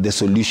the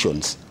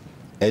solutions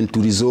and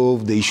to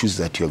resolve the issues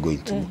that you are going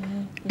through.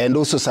 And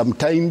also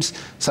sometimes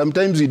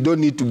we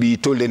don't need to be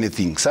told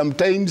anything.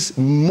 Sometimes,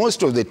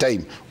 most of the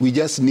time, we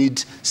just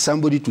need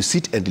somebody to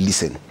sit and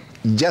listen.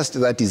 Just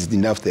that is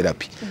enough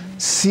therapy.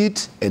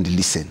 Sit and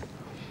listen.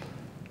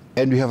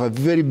 And we have a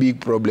very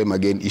big problem,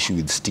 again, issue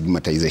with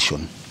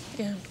stigmatization.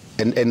 Yeah.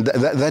 And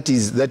that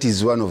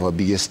is one of our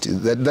biggest,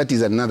 that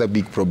is another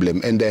big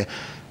problem. And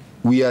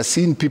we are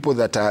seeing people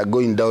that are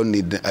going down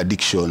in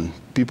addiction,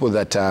 people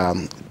that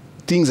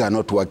things are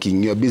not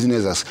working, your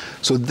business.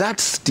 So that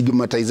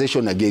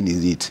stigmatization, again,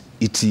 is it.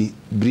 It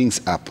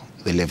brings up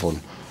the level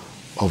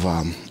of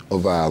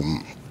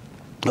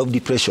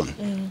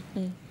depression.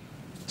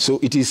 So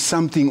it is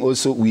something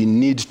also we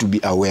need to be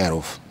aware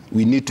of.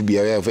 We need to be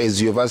aware of,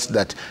 as you have asked,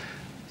 that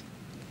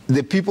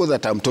the people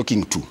that I'm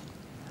talking to,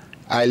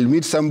 I'll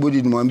meet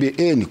somebody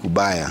nimwambie ni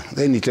kubaya,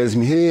 then he tells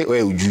me, hey,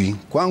 wewe ujui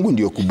kwangu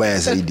ndio kubaya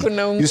zaidi.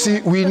 You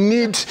see, we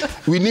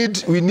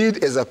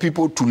need as a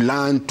people to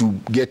learn to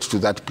get to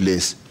that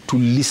place, to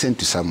listen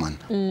to someone.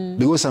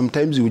 Because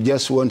sometimes we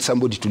just want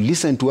somebody to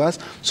listen to us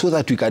so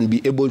that we can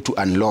be able to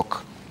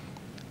unlock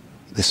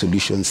the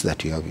solutions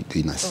that you have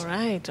within us.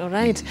 All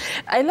right.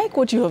 I like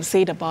what you have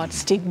said about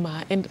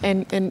stigma. And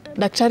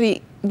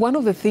Daktari, one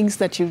of the things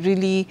that you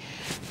really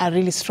are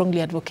really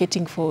strongly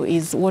advocating for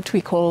is what we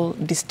call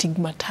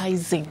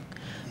destigmatizing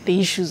the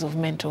issues of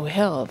mental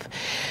health.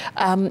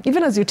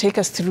 Even as you take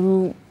us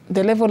through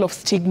the level of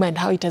stigma and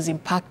how it has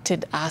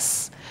impacted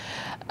us,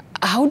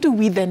 how do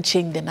we then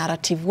change the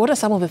narrative? What are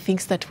some of the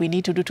things that we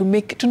need to do to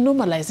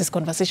normalize this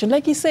conversation?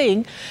 Like he's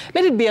saying,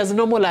 let it be as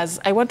normal as,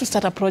 I want to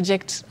start a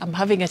project, I'm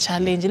having a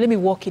challenge, let me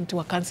walk into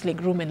a counseling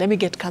room and let me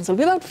get counseled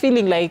without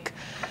feeling like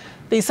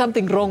there's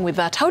something wrong with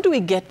that. How do we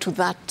get to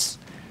that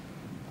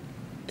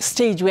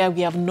stage where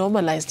we have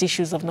normalized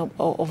issues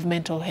of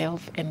mental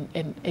health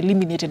and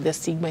eliminated the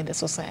stigma in the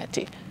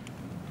society?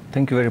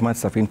 Thank you very much,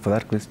 Safin, for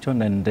that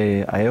question. And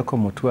I echo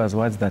Mutua's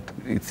words that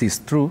it is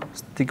true,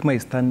 stigma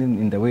is standing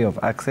in the way of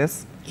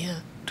access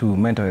to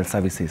mental health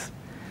services.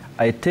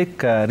 I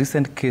take a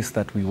recent case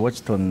that we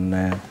watched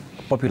on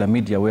popular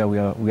media where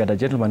we had a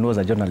gentleman who was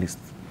a journalist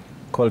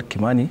called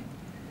Kimani.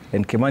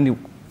 And Kimani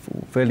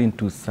fell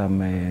into some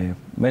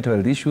mental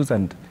health issues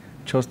and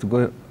chose to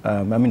go,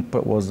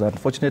 was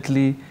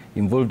unfortunately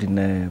involved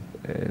in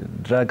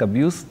drug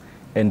abuse,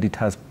 and it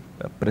has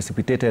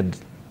precipitated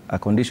a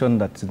condition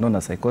that is known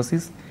as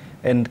psychosis.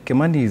 And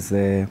Kimani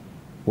is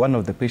one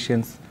of the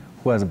patients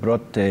who has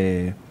brought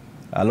a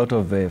lot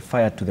of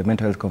fire to the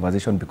mental health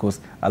conversation,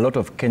 because a lot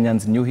of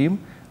Kenyans knew him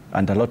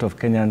and a lot of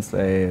Kenyans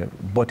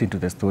bought into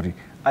the story.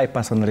 I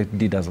personally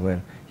did as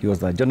well. He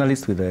was a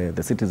journalist with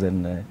the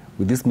Citizen,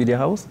 with this media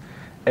house.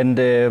 And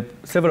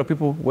several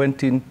people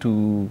went in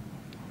to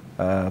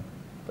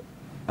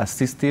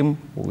assist him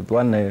with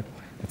one,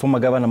 former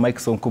Governor Mike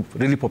Sonko,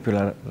 really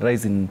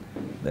popularizing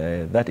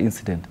that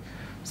incident.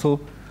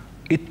 So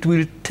it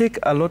will take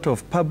a lot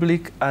of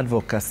public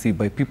advocacy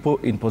by people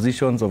in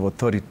positions of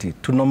authority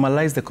to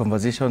normalize the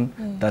conversation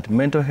that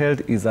mental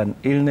health is an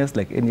illness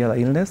like any other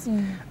illness.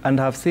 And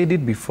I've said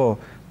it before,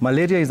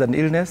 malaria is an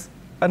illness,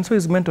 and so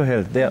is mental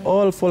health. They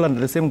all fall under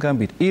the same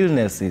gambit,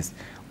 illnesses.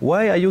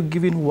 Why are you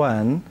giving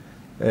one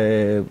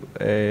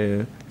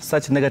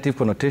such negative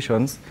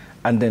connotations,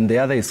 and then the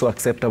other is so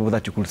acceptable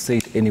that you could say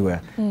it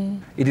anywhere?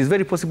 It is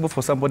very possible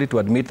for somebody to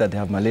admit that they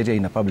have malaria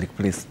in a public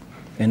place,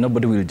 and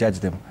nobody will judge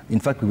them. In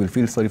fact, we will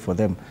feel sorry for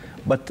them.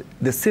 But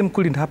the same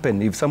couldn't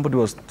happen if somebody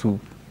was to,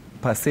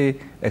 per se,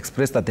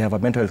 express that they have a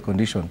mental health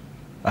condition.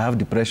 I have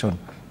depression.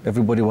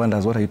 Everybody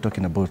wonders, what are you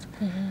talking about?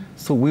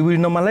 So we will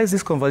normalize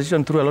this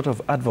conversation through a lot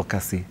of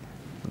advocacy,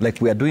 like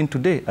we are doing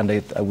today. And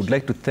I would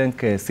like to thank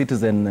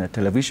Citizen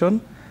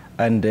Television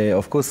and,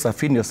 of course,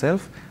 Safin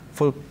yourself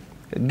for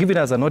giving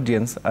us an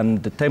audience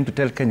and the time to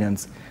tell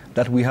Kenyans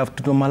that we have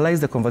to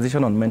normalize the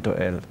conversation on mental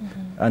health.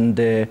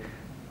 And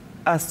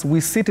as we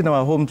sit in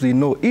our homes, we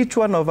know, each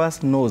one of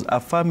us knows a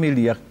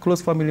family, a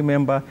close family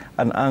member,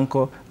 an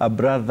uncle, a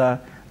brother,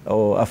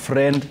 or a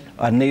friend,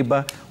 a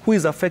neighbor, who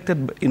is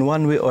affected in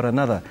one way or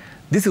another.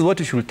 This is what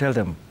you should tell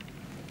them.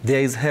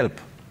 There is help,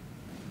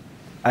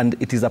 and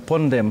it is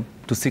upon them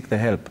to seek the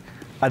help.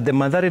 At the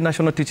Mathare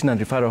National Teaching and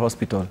Referral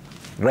Hospital,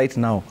 right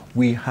now,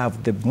 we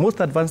have the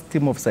most advanced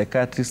team of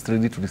psychiatrists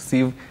ready to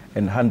receive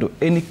and handle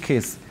any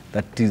case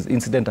that is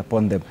incident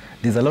upon them.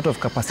 There's a lot of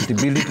capacity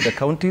building to the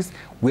counties.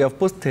 We have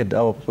posted,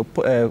 our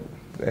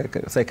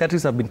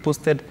psychiatrists have been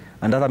posted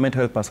and other mental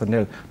health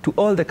personnel to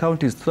all the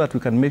counties so that we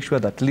can make sure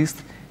that at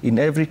least in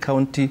every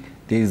county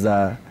there is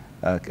the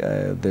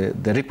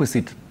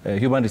requisite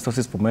human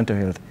resources for mental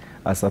health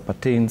as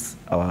pertains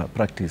our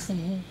practice.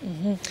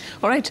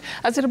 All right,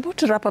 as we're about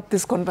to wrap up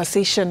this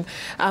conversation,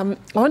 I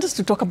want us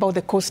to talk about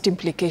the cost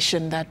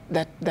implication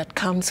that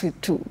comes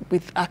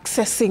with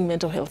accessing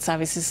mental health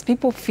services.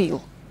 People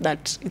feel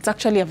that it's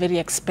actually a very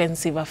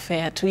expensive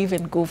affair to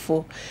even go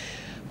for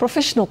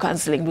professional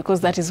counseling,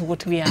 because that is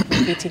what we are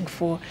waiting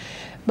for.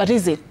 But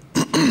is it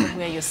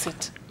where you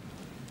sit?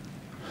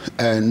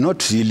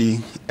 Not really.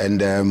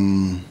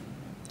 And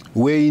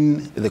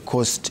weighing the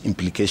cost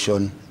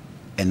implication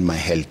and my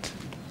health,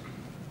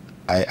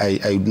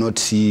 I would not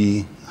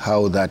see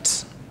how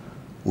that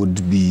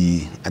would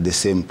be at the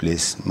same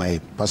place. My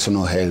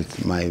personal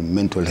health, my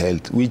mental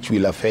health, which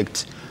will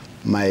affect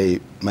my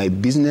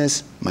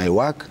business, my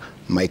work,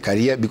 my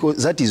career,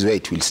 because that is where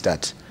it will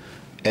start.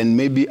 And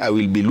maybe I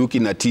will be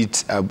looking at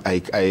it.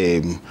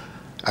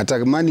 At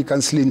a money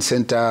counseling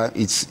center,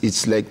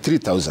 it's like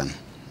 3,000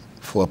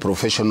 for a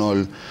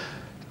professional,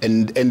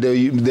 and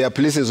there are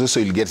places also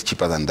you'll get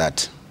cheaper than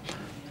that.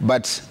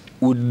 But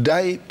would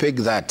I peg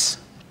that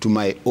to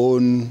my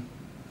own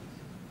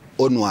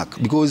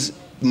work? Because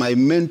my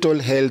mental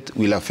health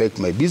will affect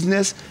my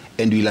business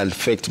and will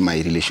affect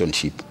my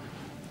relationship.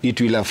 It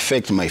will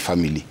affect my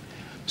family.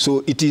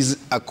 So it is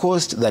a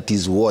cost that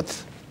is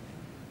worth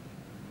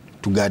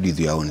to guard with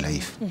your own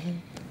life.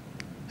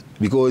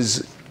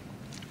 Because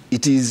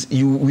it is,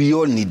 we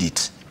all need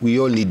it. We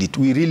all need it.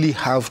 We really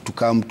have to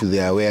come to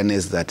the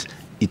awareness that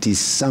it is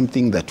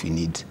something that we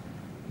need.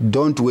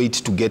 Don't wait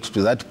to get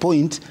to that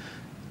point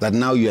that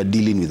now you are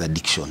dealing with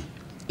addiction.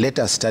 Let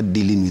us start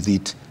dealing with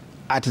it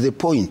at the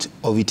point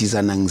of it is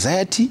an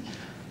anxiety.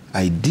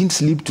 I didn't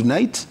sleep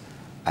tonight.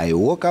 I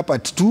woke up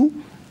at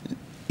 2.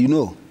 You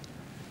know,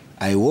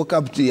 I woke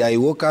up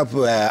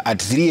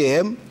at 3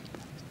 a.m.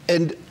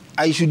 and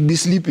I should be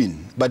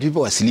sleeping, but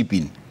people are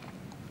sleeping.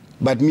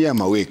 But me, I'm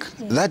awake.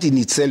 That in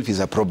itself is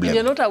a problem.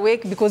 You're not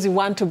awake because you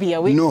want to be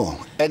awake? No.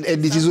 And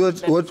it is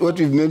what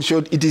we've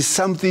mentioned. It is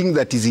something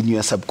that is in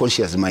your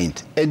subconscious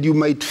mind. And you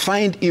might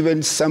find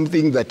even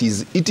something that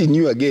is eating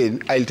you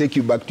again. I'll take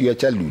you back to your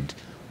childhood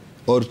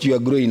or to your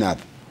growing up.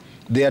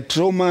 There are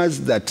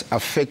traumas that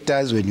affect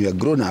us when we are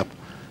grown up.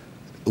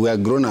 We are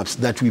grown-ups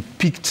that we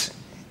picked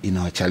in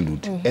our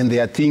childhood. And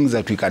there are things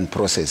that we can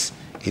process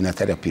in a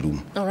therapy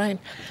room. All right.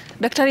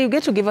 Doctor, you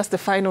get to give us the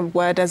final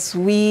word as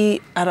we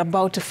are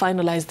about to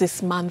finalize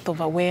this month of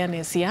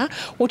awareness, yeah?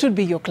 What would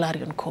be your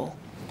clarion call?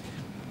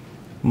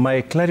 My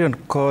clarion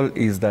call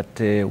is that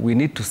we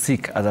need to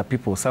seek, as a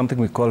people, something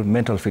we call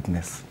mental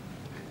fitness.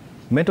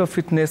 Mental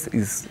fitness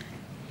is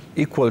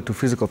equal to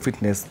physical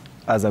fitness,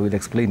 as I will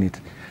explain it.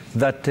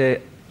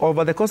 That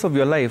over the course of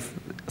your life,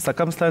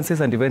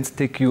 circumstances and events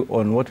take you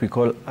on what we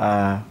call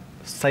a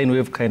sine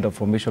wave kind of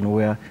formation,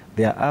 where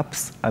there are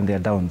ups and there are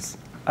downs.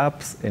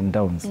 Ups and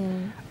downs.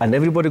 And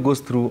everybody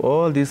goes through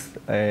all these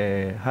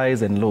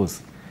highs and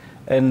lows.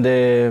 And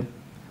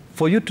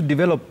for you to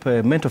develop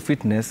mental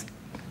fitness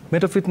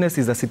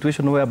is a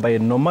situation whereby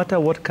no matter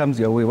what comes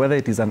your way, whether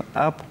it is an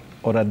up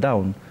or a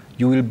down,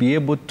 you will be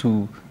able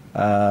to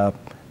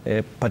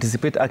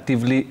participate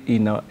actively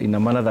in a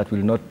manner that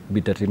will not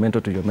be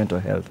detrimental to your mental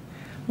health.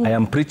 I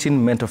am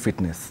preaching mental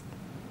fitness.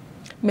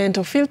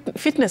 Mental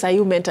fitness, are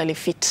you mentally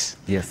fit?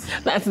 Yes.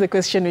 That's the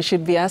question we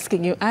should be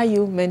asking you. Are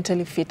you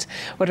mentally fit?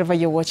 Wherever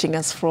you're watching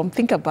us from,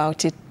 think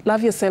about it.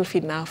 Love yourself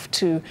enough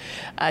to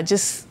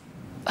just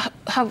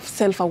have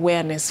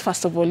self-awareness,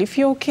 first of all. If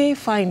you're okay,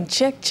 fine.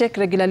 Check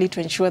regularly to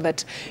ensure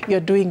that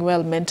you're doing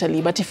well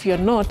mentally. But if you're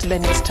not,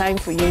 then it's time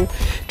for you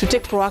to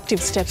take proactive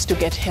steps to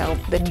get help.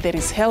 Then there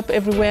is help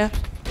everywhere,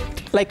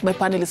 like my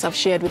panelists have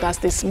shared with us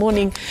this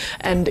morning,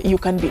 and you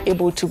can be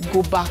able to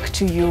go back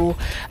to your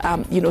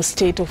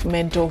state of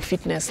mental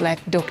fitness, like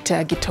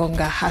Dr.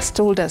 Gitonga has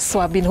told us. So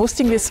I've been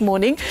hosting this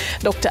morning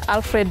Dr.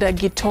 Alfred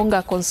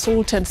Gitonga,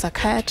 consultant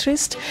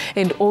psychiatrist,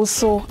 and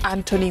also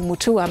Anthony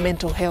Mutua,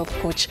 mental health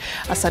coach.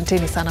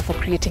 Asanteni sana for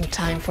creating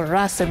time for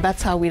us, and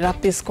that's how we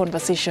wrap this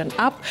conversation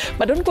up.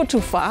 But don't go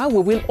too far.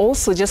 We will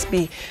also just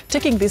be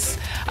taking this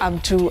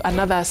to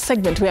another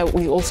segment where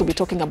we'll also be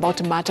talking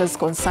about matters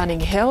concerning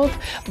health,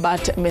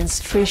 but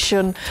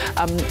menstruation,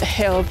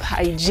 health,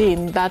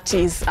 hygiene, that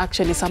is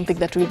actually something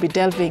that we'll be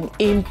delving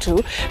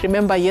into.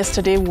 Remember,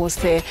 yesterday was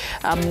the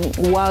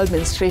World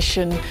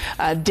Menstruation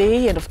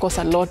Day, and of course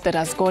a lot that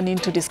has gone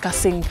into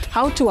discussing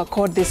how to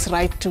accord this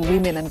right to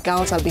women and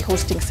girls. I'll be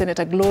hosting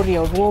Senator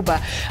Gloria Oroba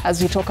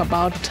as we talk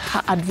about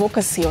her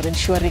advocacy on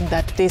ensuring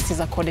that this is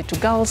accorded to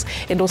girls,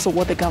 and also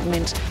what the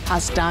government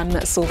has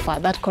done so far.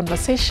 That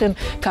conversation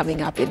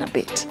coming up in a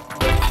bit.